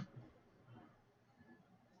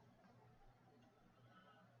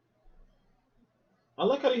 I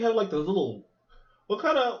like how you have like the little. What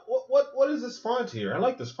kind of what is this font here? I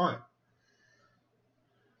like this font.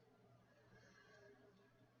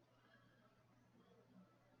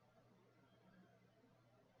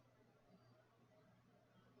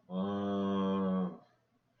 Uh,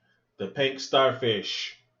 the pink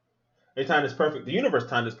starfish. They timed this perfect. The universe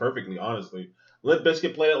timed this perfectly, honestly. Limp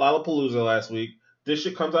Bizkit played at Lollapalooza last week. This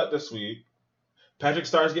shit comes out this week. Patrick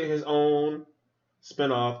Starr's getting his own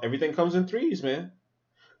spinoff. Everything comes in threes, man.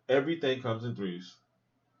 Everything comes in threes.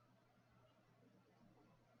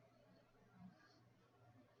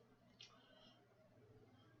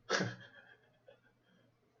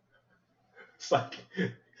 It's like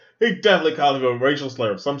he definitely called him a racial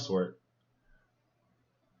slur of some sort.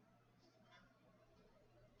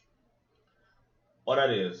 What that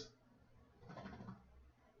is.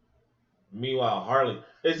 Meanwhile, Harley.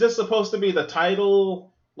 Is this supposed to be the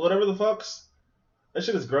title? Whatever the fucks? That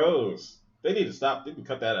shit is gross. They need to stop. They can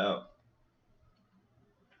cut that out.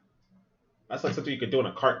 That's like something you could do in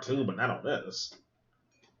a cartoon, but not on this.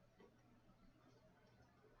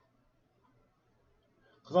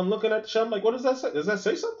 Because I'm looking at the show, I'm like, what does that say? Does that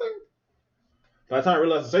say something? By the time I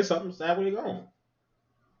realize to say something, it's halfway gone.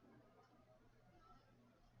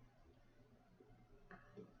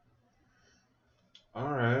 All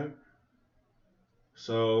right.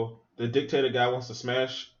 So the dictator guy wants to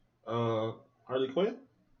smash Harley Quinn.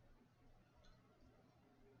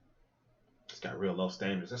 It's got real low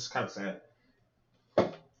standards. That's kind of sad.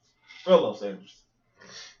 Real low standards.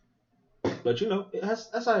 But you know,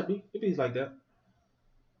 that's how it be. It bees like that.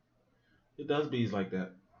 It does bees like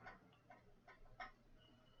that.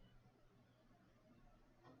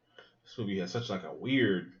 This movie has such like a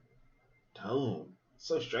weird tone. It's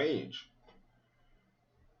so strange.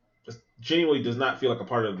 Just genuinely does not feel like a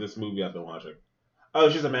part of this movie I've been watching. I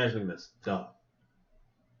was just imagining this. Duh.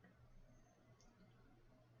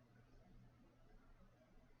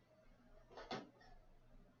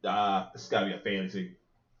 This has gotta be a fantasy.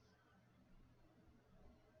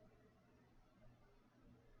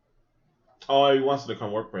 Oh, he wants to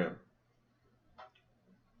come work for him.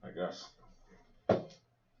 I guess.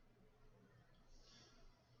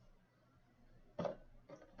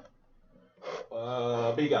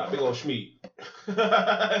 But he got a big old schmeat.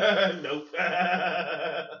 Nope.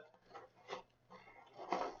 I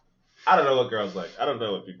don't know what girls like. I don't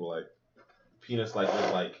know what people like. Penis like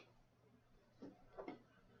this, like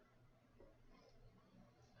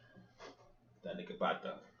that nigga about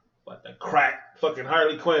the crack fucking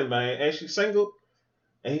Harley Quinn, man. And she's single,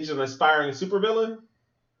 and he's an aspiring supervillain.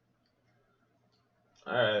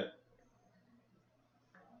 All right.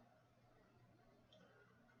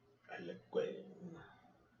 Harley Quinn.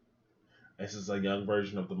 This is a young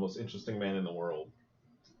version of the most interesting man in the world.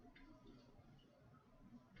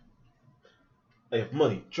 They have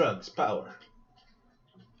money, drugs, power.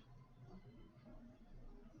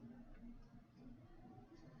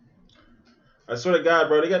 I swear to God,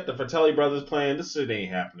 bro, they got the Fratelli brothers playing. This shit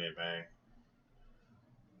ain't happening, man.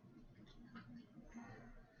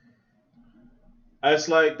 It's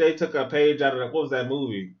like they took a page out of what was that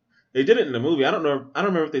movie? They did it in the movie. I don't know. I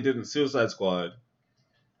don't remember if they did it in Suicide Squad.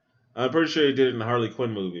 I'm pretty sure they did it in the Harley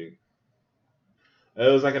Quinn movie. It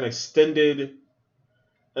was like an extended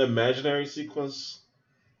imaginary sequence.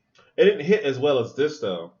 It didn't hit as well as this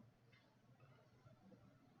though.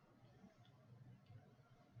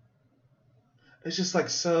 It's just like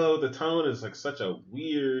so. The tone is like such a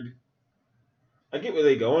weird. I get what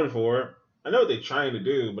they're going for. I know what they're trying to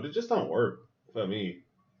do, but it just don't work for me.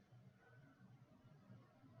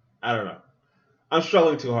 I don't know. I'm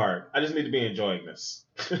struggling too hard. I just need to be enjoying this.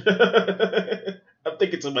 I'm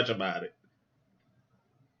thinking too much about it.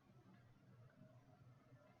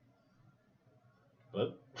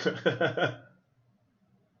 But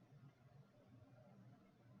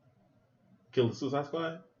kill the Suicide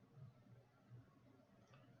Squad.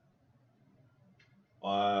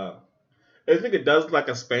 Uh, I think it does like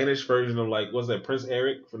a Spanish version of like what's that Prince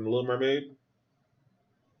Eric from The Little Mermaid.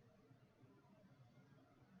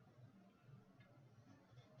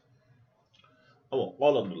 I want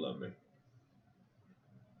all of them to love me.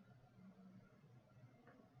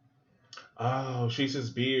 Oh, she's his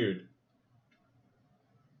beard.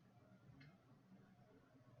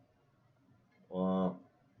 Wow.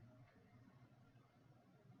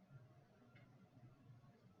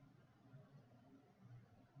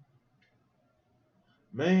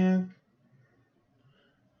 Man,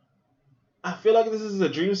 I feel like this is a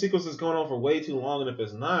dream sequence that's going on for way too long, and if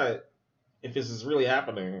it's not, if this is really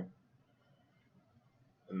happening,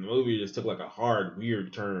 and the movie just took like a hard,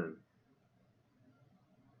 weird turn.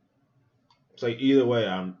 It's like either way,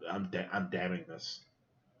 I'm damning this.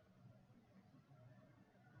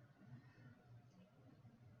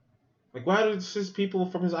 Like, why does his people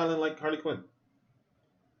from his island like Harley Quinn?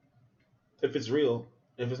 If it's real,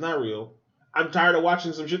 if it's not real, I'm tired of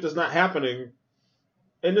watching some shit that's not happening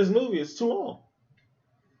in this movie. It's too long.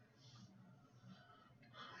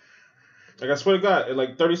 Like I swear to God, in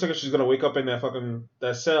like 30 seconds, she's gonna wake up in that fucking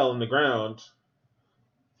that cell in the ground.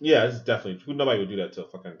 Yeah, it's definitely nobody would do that to a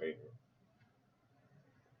fucking baby.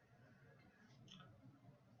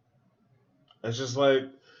 It's just like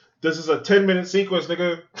this is a 10-minute sequence,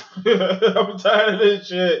 nigga. I'm tired of this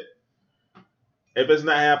shit. If it's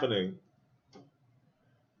not happening,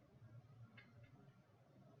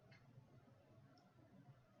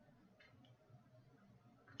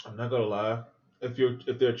 I'm not gonna lie.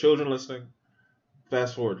 If there are children listening,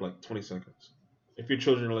 fast forward like 20 seconds. If your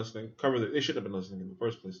children are listening, cover that. They shouldn't have been listening in the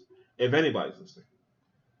first place. If anybody's listening,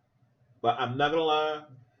 but I'm not gonna lie.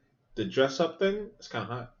 The dress up thing is kind of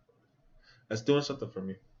hot. That's doing something for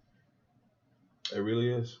me. It really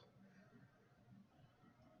is.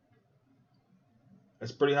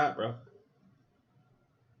 It's pretty hot, bro.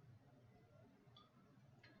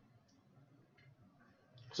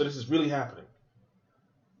 So this is really happening.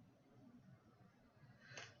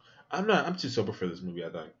 I'm not. I'm too sober for this movie. I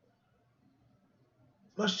think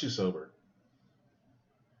much too sober.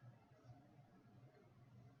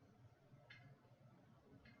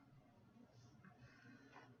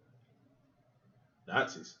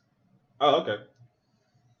 Nazis. Oh, okay.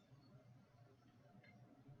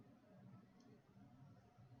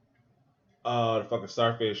 The fucking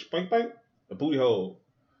starfish. Bink, bink. The booty hole.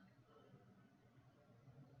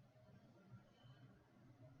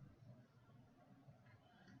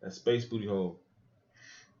 That space booty hole.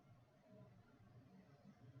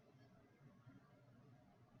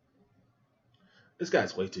 This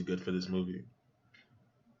guy's way too good for this movie.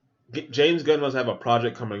 James Gunn must have a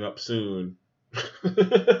project coming up soon.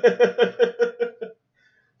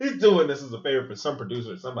 He's doing this as a favor for some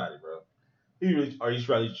producer or somebody, bro. He's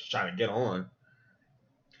really just trying to get on.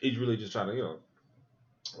 He's really just trying to,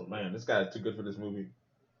 oh man, this guy is too good for this movie.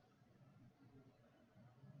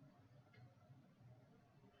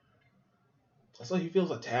 It's like he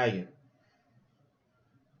feels Italian.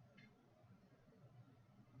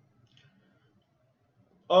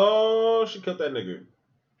 Oh, she killed that nigga.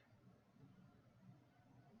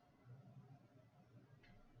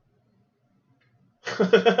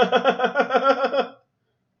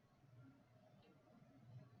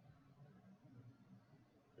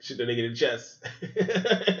 Shoot that nigga in the chest.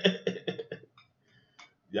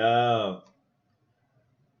 Yo.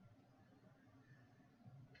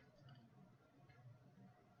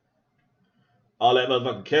 All that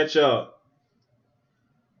motherfucking ketchup.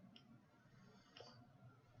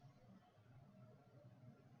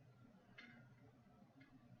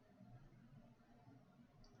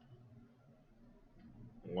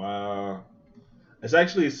 Wow. It's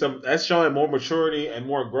actually that's showing more maturity and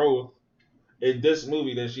more growth in this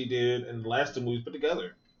movie than she did in the last two movies put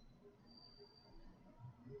together.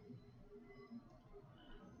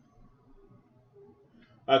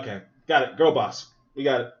 Okay. Got it. Girl boss. We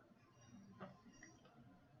got it.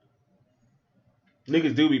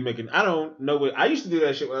 Niggas do be making I don't know what I used to do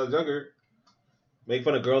that shit when I was younger. Make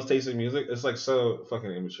fun of girls tasting music. It's like so fucking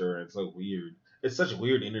immature and so weird. It's such a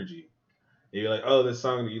weird energy. And you're like, oh, this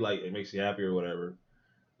song that you like, it makes you happy or whatever.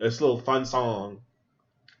 This little fun song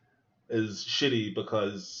is shitty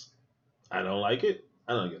because I don't like it.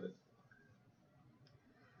 I don't get it.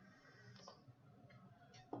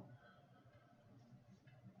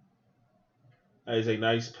 That is a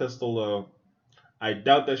nice pistol though. I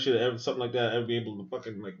doubt that shit ever something like that ever be able to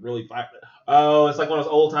fucking like really fire. Oh, it's like one of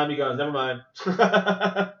those old timey guns. Never mind.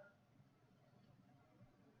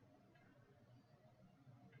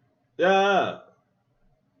 Yeah,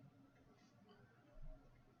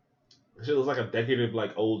 shit looks like a decorative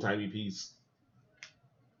like old timey piece.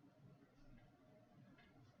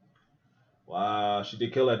 Wow, she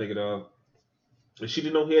did kill that nigga though. And she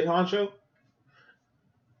didn't know he had honcho.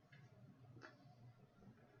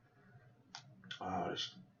 Oh,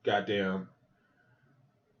 goddamn!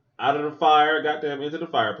 Out of the fire, goddamn into the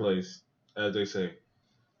fireplace. as they say.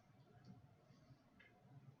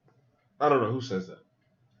 I don't know who says that.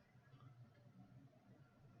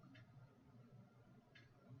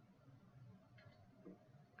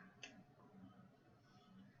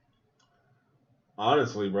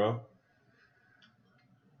 Honestly, bro,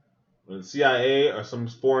 when the CIA or some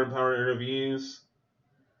foreign power intervenes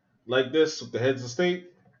like this with the heads of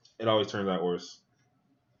state, it always turns out worse.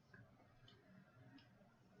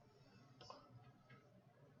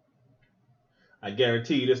 I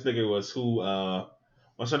guarantee you, this nigga was who?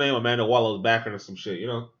 What's her name? Amanda Waller's backer or some shit. You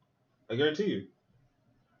know, I guarantee you.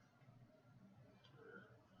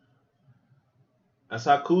 That's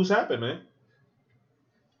how coups happen, man.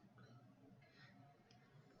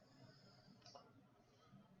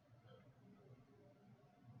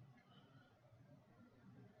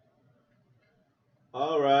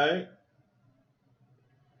 All right.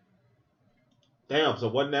 Damn. So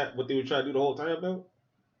wasn't that what they were trying to do the whole time, though?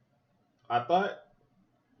 I thought.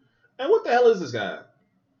 And what the hell is this guy?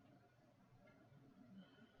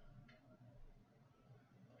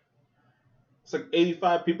 It's like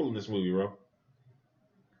 85 people in this movie, bro.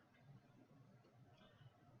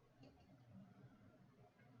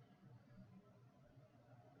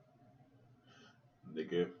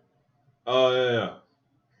 Nigga. Oh yeah, yeah.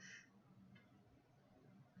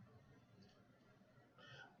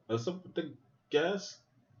 What's up with the gas?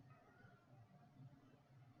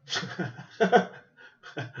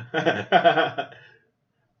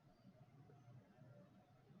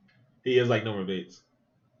 He is like Norman Bates.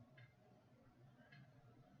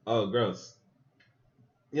 Oh, gross.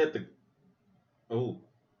 You have to. Oh,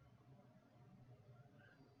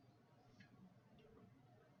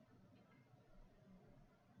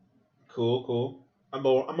 cool, cool. I'm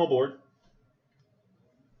on board.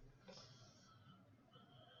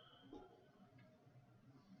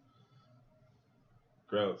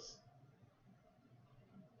 Gross.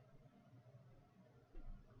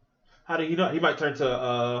 How do you know? He might turn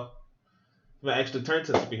to he might actually turn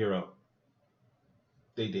to a superhero.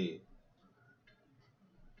 They did.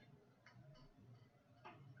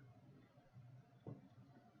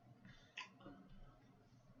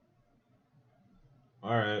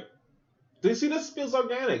 All right. Do you see? This feels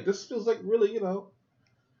organic. This feels like really, you know.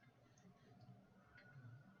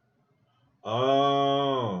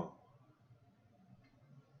 Oh.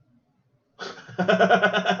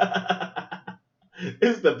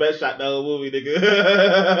 It's the best shot in the whole movie,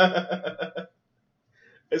 nigga.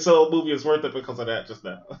 This whole movie is worth it because of that just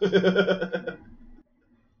now.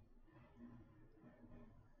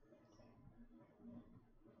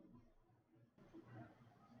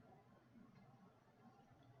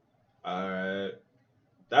 All right.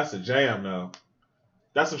 That's a jam, though.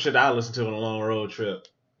 That's some shit that I listen to on a long road trip.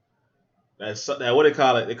 That's that what they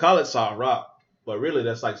call it. They call it soft rock, but really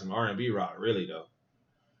that's like some R&B rock, really though.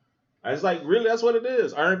 It's like really that's what it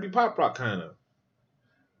is. R&B pop rock kind of.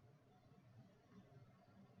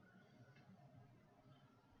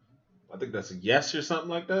 I think that's a yes or something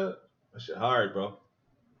like that. That shit hard, bro.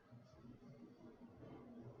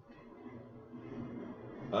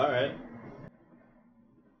 All right.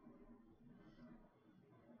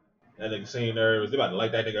 That nigga seen nerves. They about to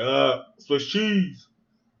light that nigga up. Swiss cheese.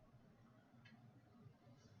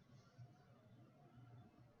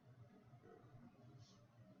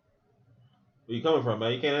 Where you coming from,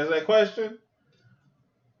 man? You can't answer that question.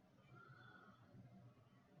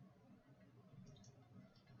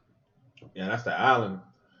 Yeah, that's the island.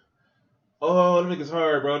 Oh, them niggas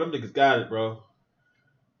hard, bro. Them niggas got it, bro.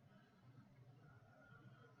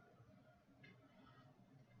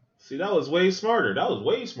 See, that was way smarter. That was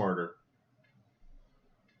way smarter.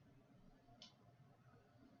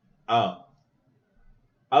 Oh,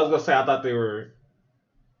 I was gonna say I thought they were.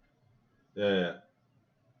 Yeah.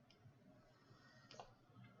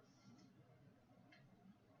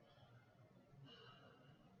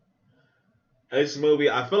 This movie,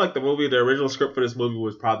 I feel like the original script for this movie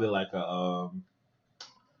was probably like a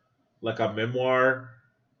memoir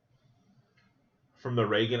from the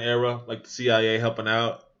Reagan era, like the CIA helping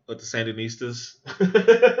out with the Sandinistas.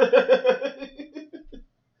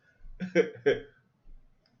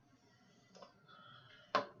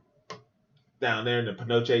 Down there in the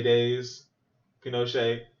Pinochet days.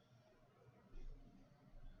 Pinochet.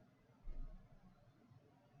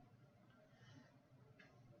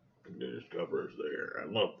 There's covers there. I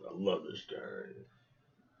love this guy.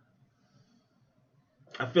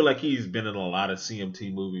 I feel like he's been in a lot of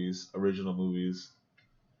CMT movies, original movies.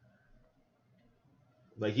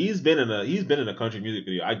 Like he's been in a country music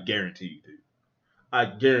video. I guarantee you, dude. I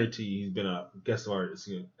guarantee you he's been a guest artist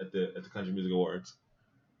at the Country Music Awards.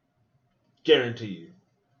 Guarantee you.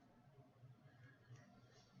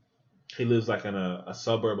 He lives like in a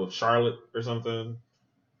suburb of Charlotte or something.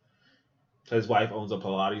 His wife owns a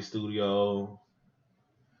Pilates studio.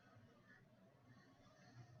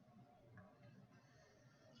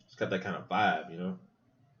 It's got that kind of vibe, you know.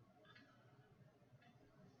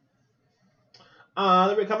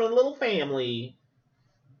 They're becoming a little family.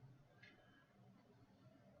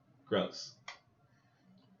 Gross.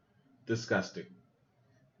 Disgusting.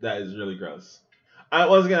 That is really gross.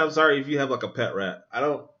 Once again, I'm sorry if you have like a pet rat. I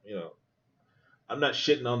don't, I'm not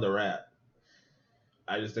shitting on the rat.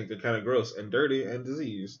 I just think they're kind of gross and dirty and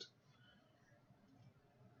diseased.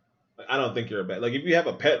 Like, I don't think you're a bad. Like if you have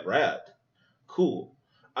a pet rat, cool.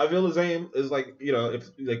 I feel the same as like if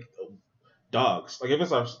like dogs. Like if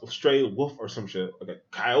it's a stray wolf or some shit, like a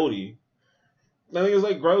coyote, I think it's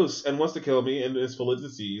like gross and wants to kill me and is full of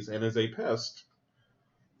disease and is a pest.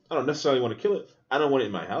 I don't necessarily want to kill it. I don't want it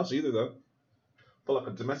in my house either though. But like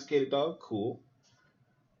a domesticated dog, cool.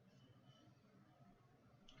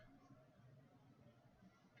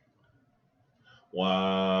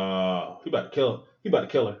 Wow. He about to kill her. He about to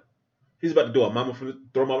kill her. He's about to do a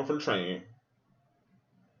throw mama from the train.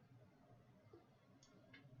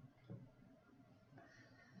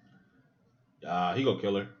 He gonna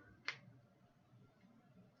kill her.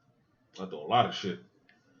 I do a lot of shit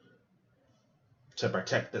to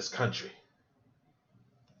protect this country.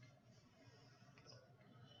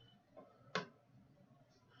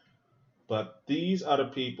 But these are the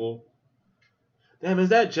people. Damn, is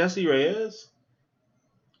that Jesse Reyes?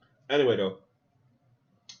 Anyway, though,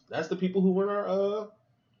 that's the people who run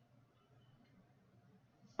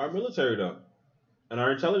our military though, and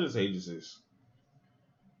our intelligence agencies.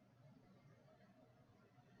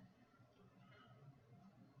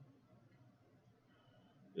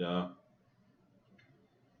 Yeah.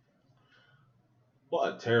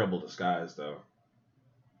 What a terrible disguise, though.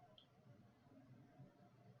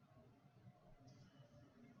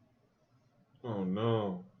 Oh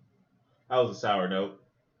no, that was a sour note.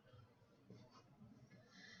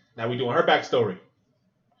 Now we doing her backstory.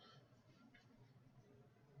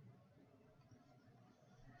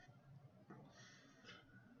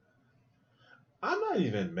 I'm not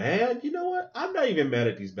even mad. You know what? I'm not even mad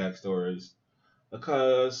at these backstories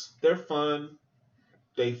because they're fun.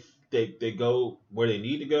 They they go where they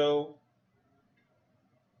need to go.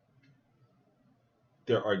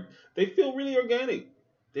 They feel really organic.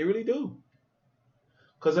 They really do.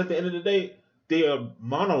 Because at the end of the day, they are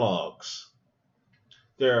monologues.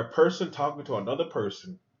 They're a person talking to another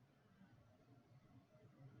person.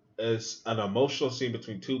 It's an emotional scene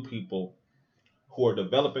between two people who are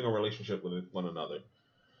developing a relationship with one another.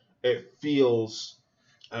 It feels.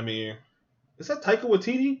 I mean, is that Taika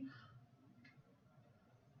Waititi?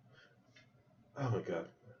 Oh my god,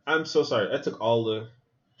 I'm so sorry. That took all the.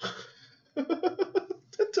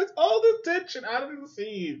 That took all the tension out of the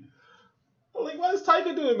scene. I'm like, what is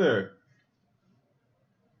Taika doing there?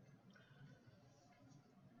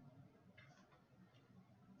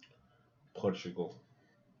 Portugal.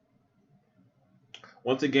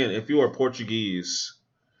 Once again, if you are Portuguese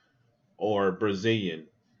or Brazilian,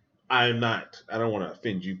 I'm not. I don't want to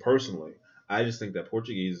offend you personally. I just think that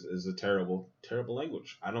Portuguese is a terrible, terrible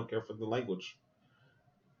language. I don't care for the language.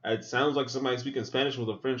 It sounds like somebody speaking Spanish with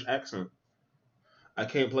a French accent. I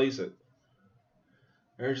can't place it.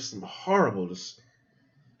 There's just some horrible. Just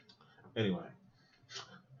anyway,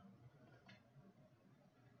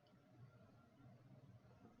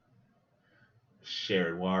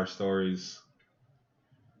 sharing war stories.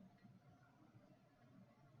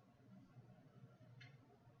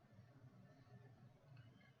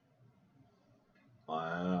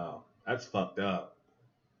 Wow, that's fucked up.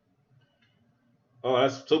 Oh,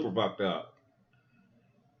 that's super fucked up.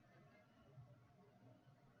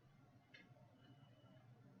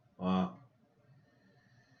 Wow.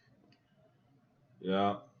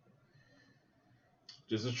 Yeah,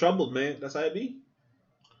 just a troubled man. That's how it be.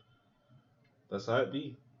 That's how it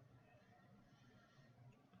be.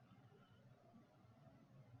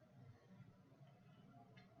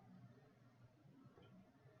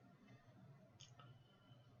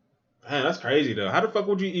 Man, that's crazy though. How the fuck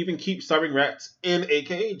would you even keep starving rats in a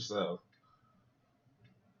cage though?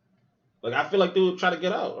 Like I feel like they would try to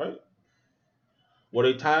get out, right? Were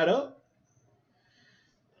they tied up?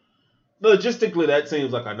 Logistically, that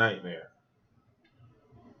seems like a nightmare.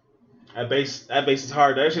 That base is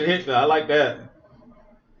hard. That should hit though. I like that.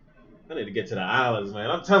 I need to get to the islands, man.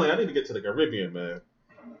 I'm telling you, I need to get to the Caribbean, man.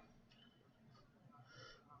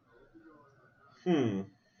 Hmm.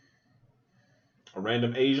 A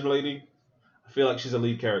random Asian lady. I feel like she's a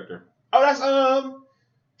lead character. Oh, that's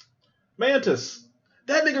Mantis.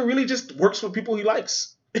 That nigga really just works with people he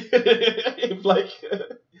likes. If,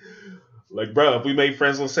 like, bro, if we made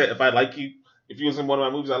friends on set, if I like you, if you was in one of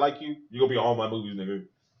my movies, I like you, you gonna be in all my movies, nigga.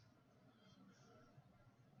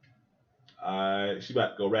 She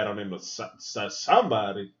about to go rat on into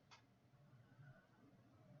somebody.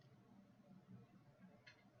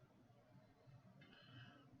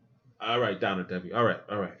 All right, down to Debbie. All right,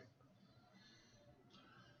 all right,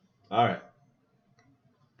 all right.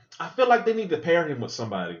 I feel like they need to pair him with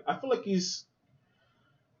somebody. I feel like he's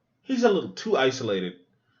a little too isolated,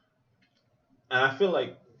 and I feel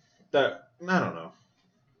like that. I don't know.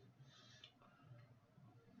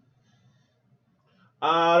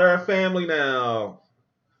 They're a family now.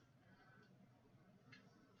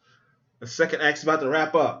 The second act's about to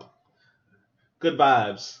wrap up. Good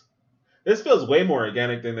vibes. This feels way more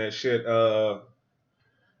organic than that shit. That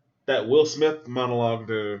Will Smith monologue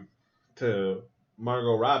to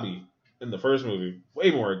Margot Robbie in the first movie. Way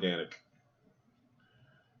more organic.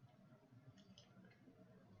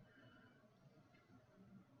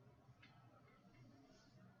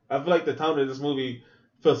 I feel like the tone of this movie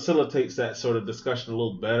facilitates that sort of discussion a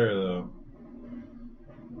little better though,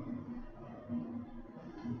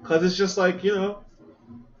 because it's just like don't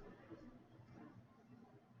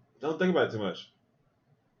think about it too much.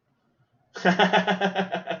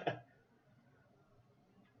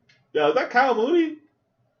 Yo, is that Kyle Mooney?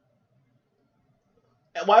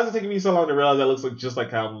 Why is it taking me so long to realize that looks like just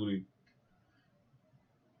like Kyle Mooney?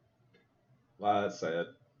 Wow, that's sad.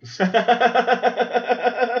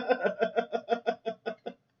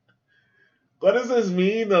 What does this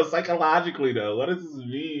mean though, psychologically though? What does this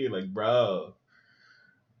mean? Like, bro,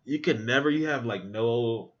 you can never. You have like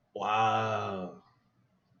no. Wow,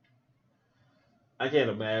 I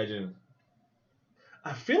can't imagine.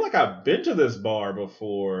 I feel like I've been to this bar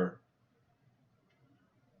before.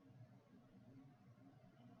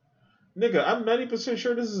 Nigga, I'm 90%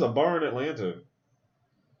 sure this is a bar in Atlanta.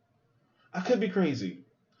 I could be crazy.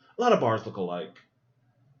 A lot of bars look alike.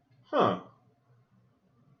 Huh.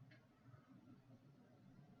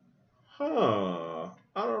 Huh.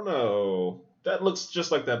 I don't know. That looks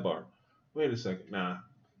just like that bar. Wait a second. Nah.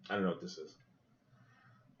 I don't know what this is.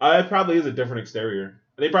 It probably is a different exterior.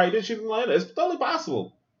 They probably did shoot in Atlanta. It's totally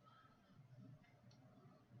possible.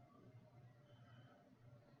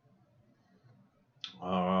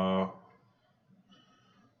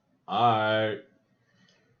 Alright.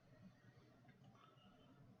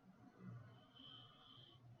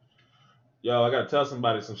 Yo, I gotta tell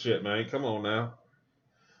somebody some shit, man. Come on now.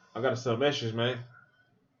 I gotta send a message, man.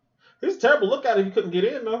 It's a terrible look at it if you couldn't get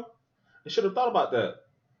in, though. They should have thought about that.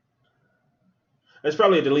 It's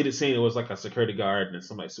probably a deleted scene. It was like a security guard and then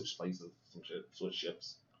somebody switched places, some shit, switched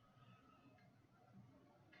ships.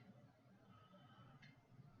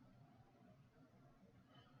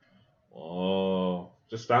 Oh,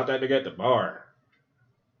 just found that nigga at the bar.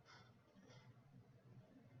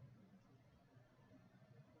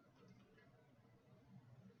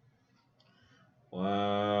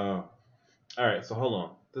 Wow. All right, so hold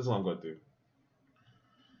on. This is what I'm gonna do.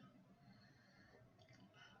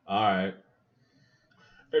 All right,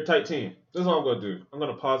 airtight team. This is what I'm gonna do. I'm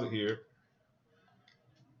gonna pause it here,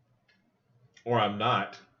 or I'm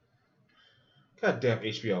not. Goddamn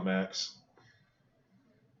HBO Max.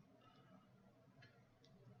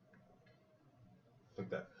 Like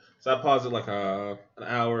that. So I paused it like an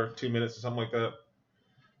hour, 2 minutes, or something like that.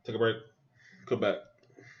 Take a break. Come back.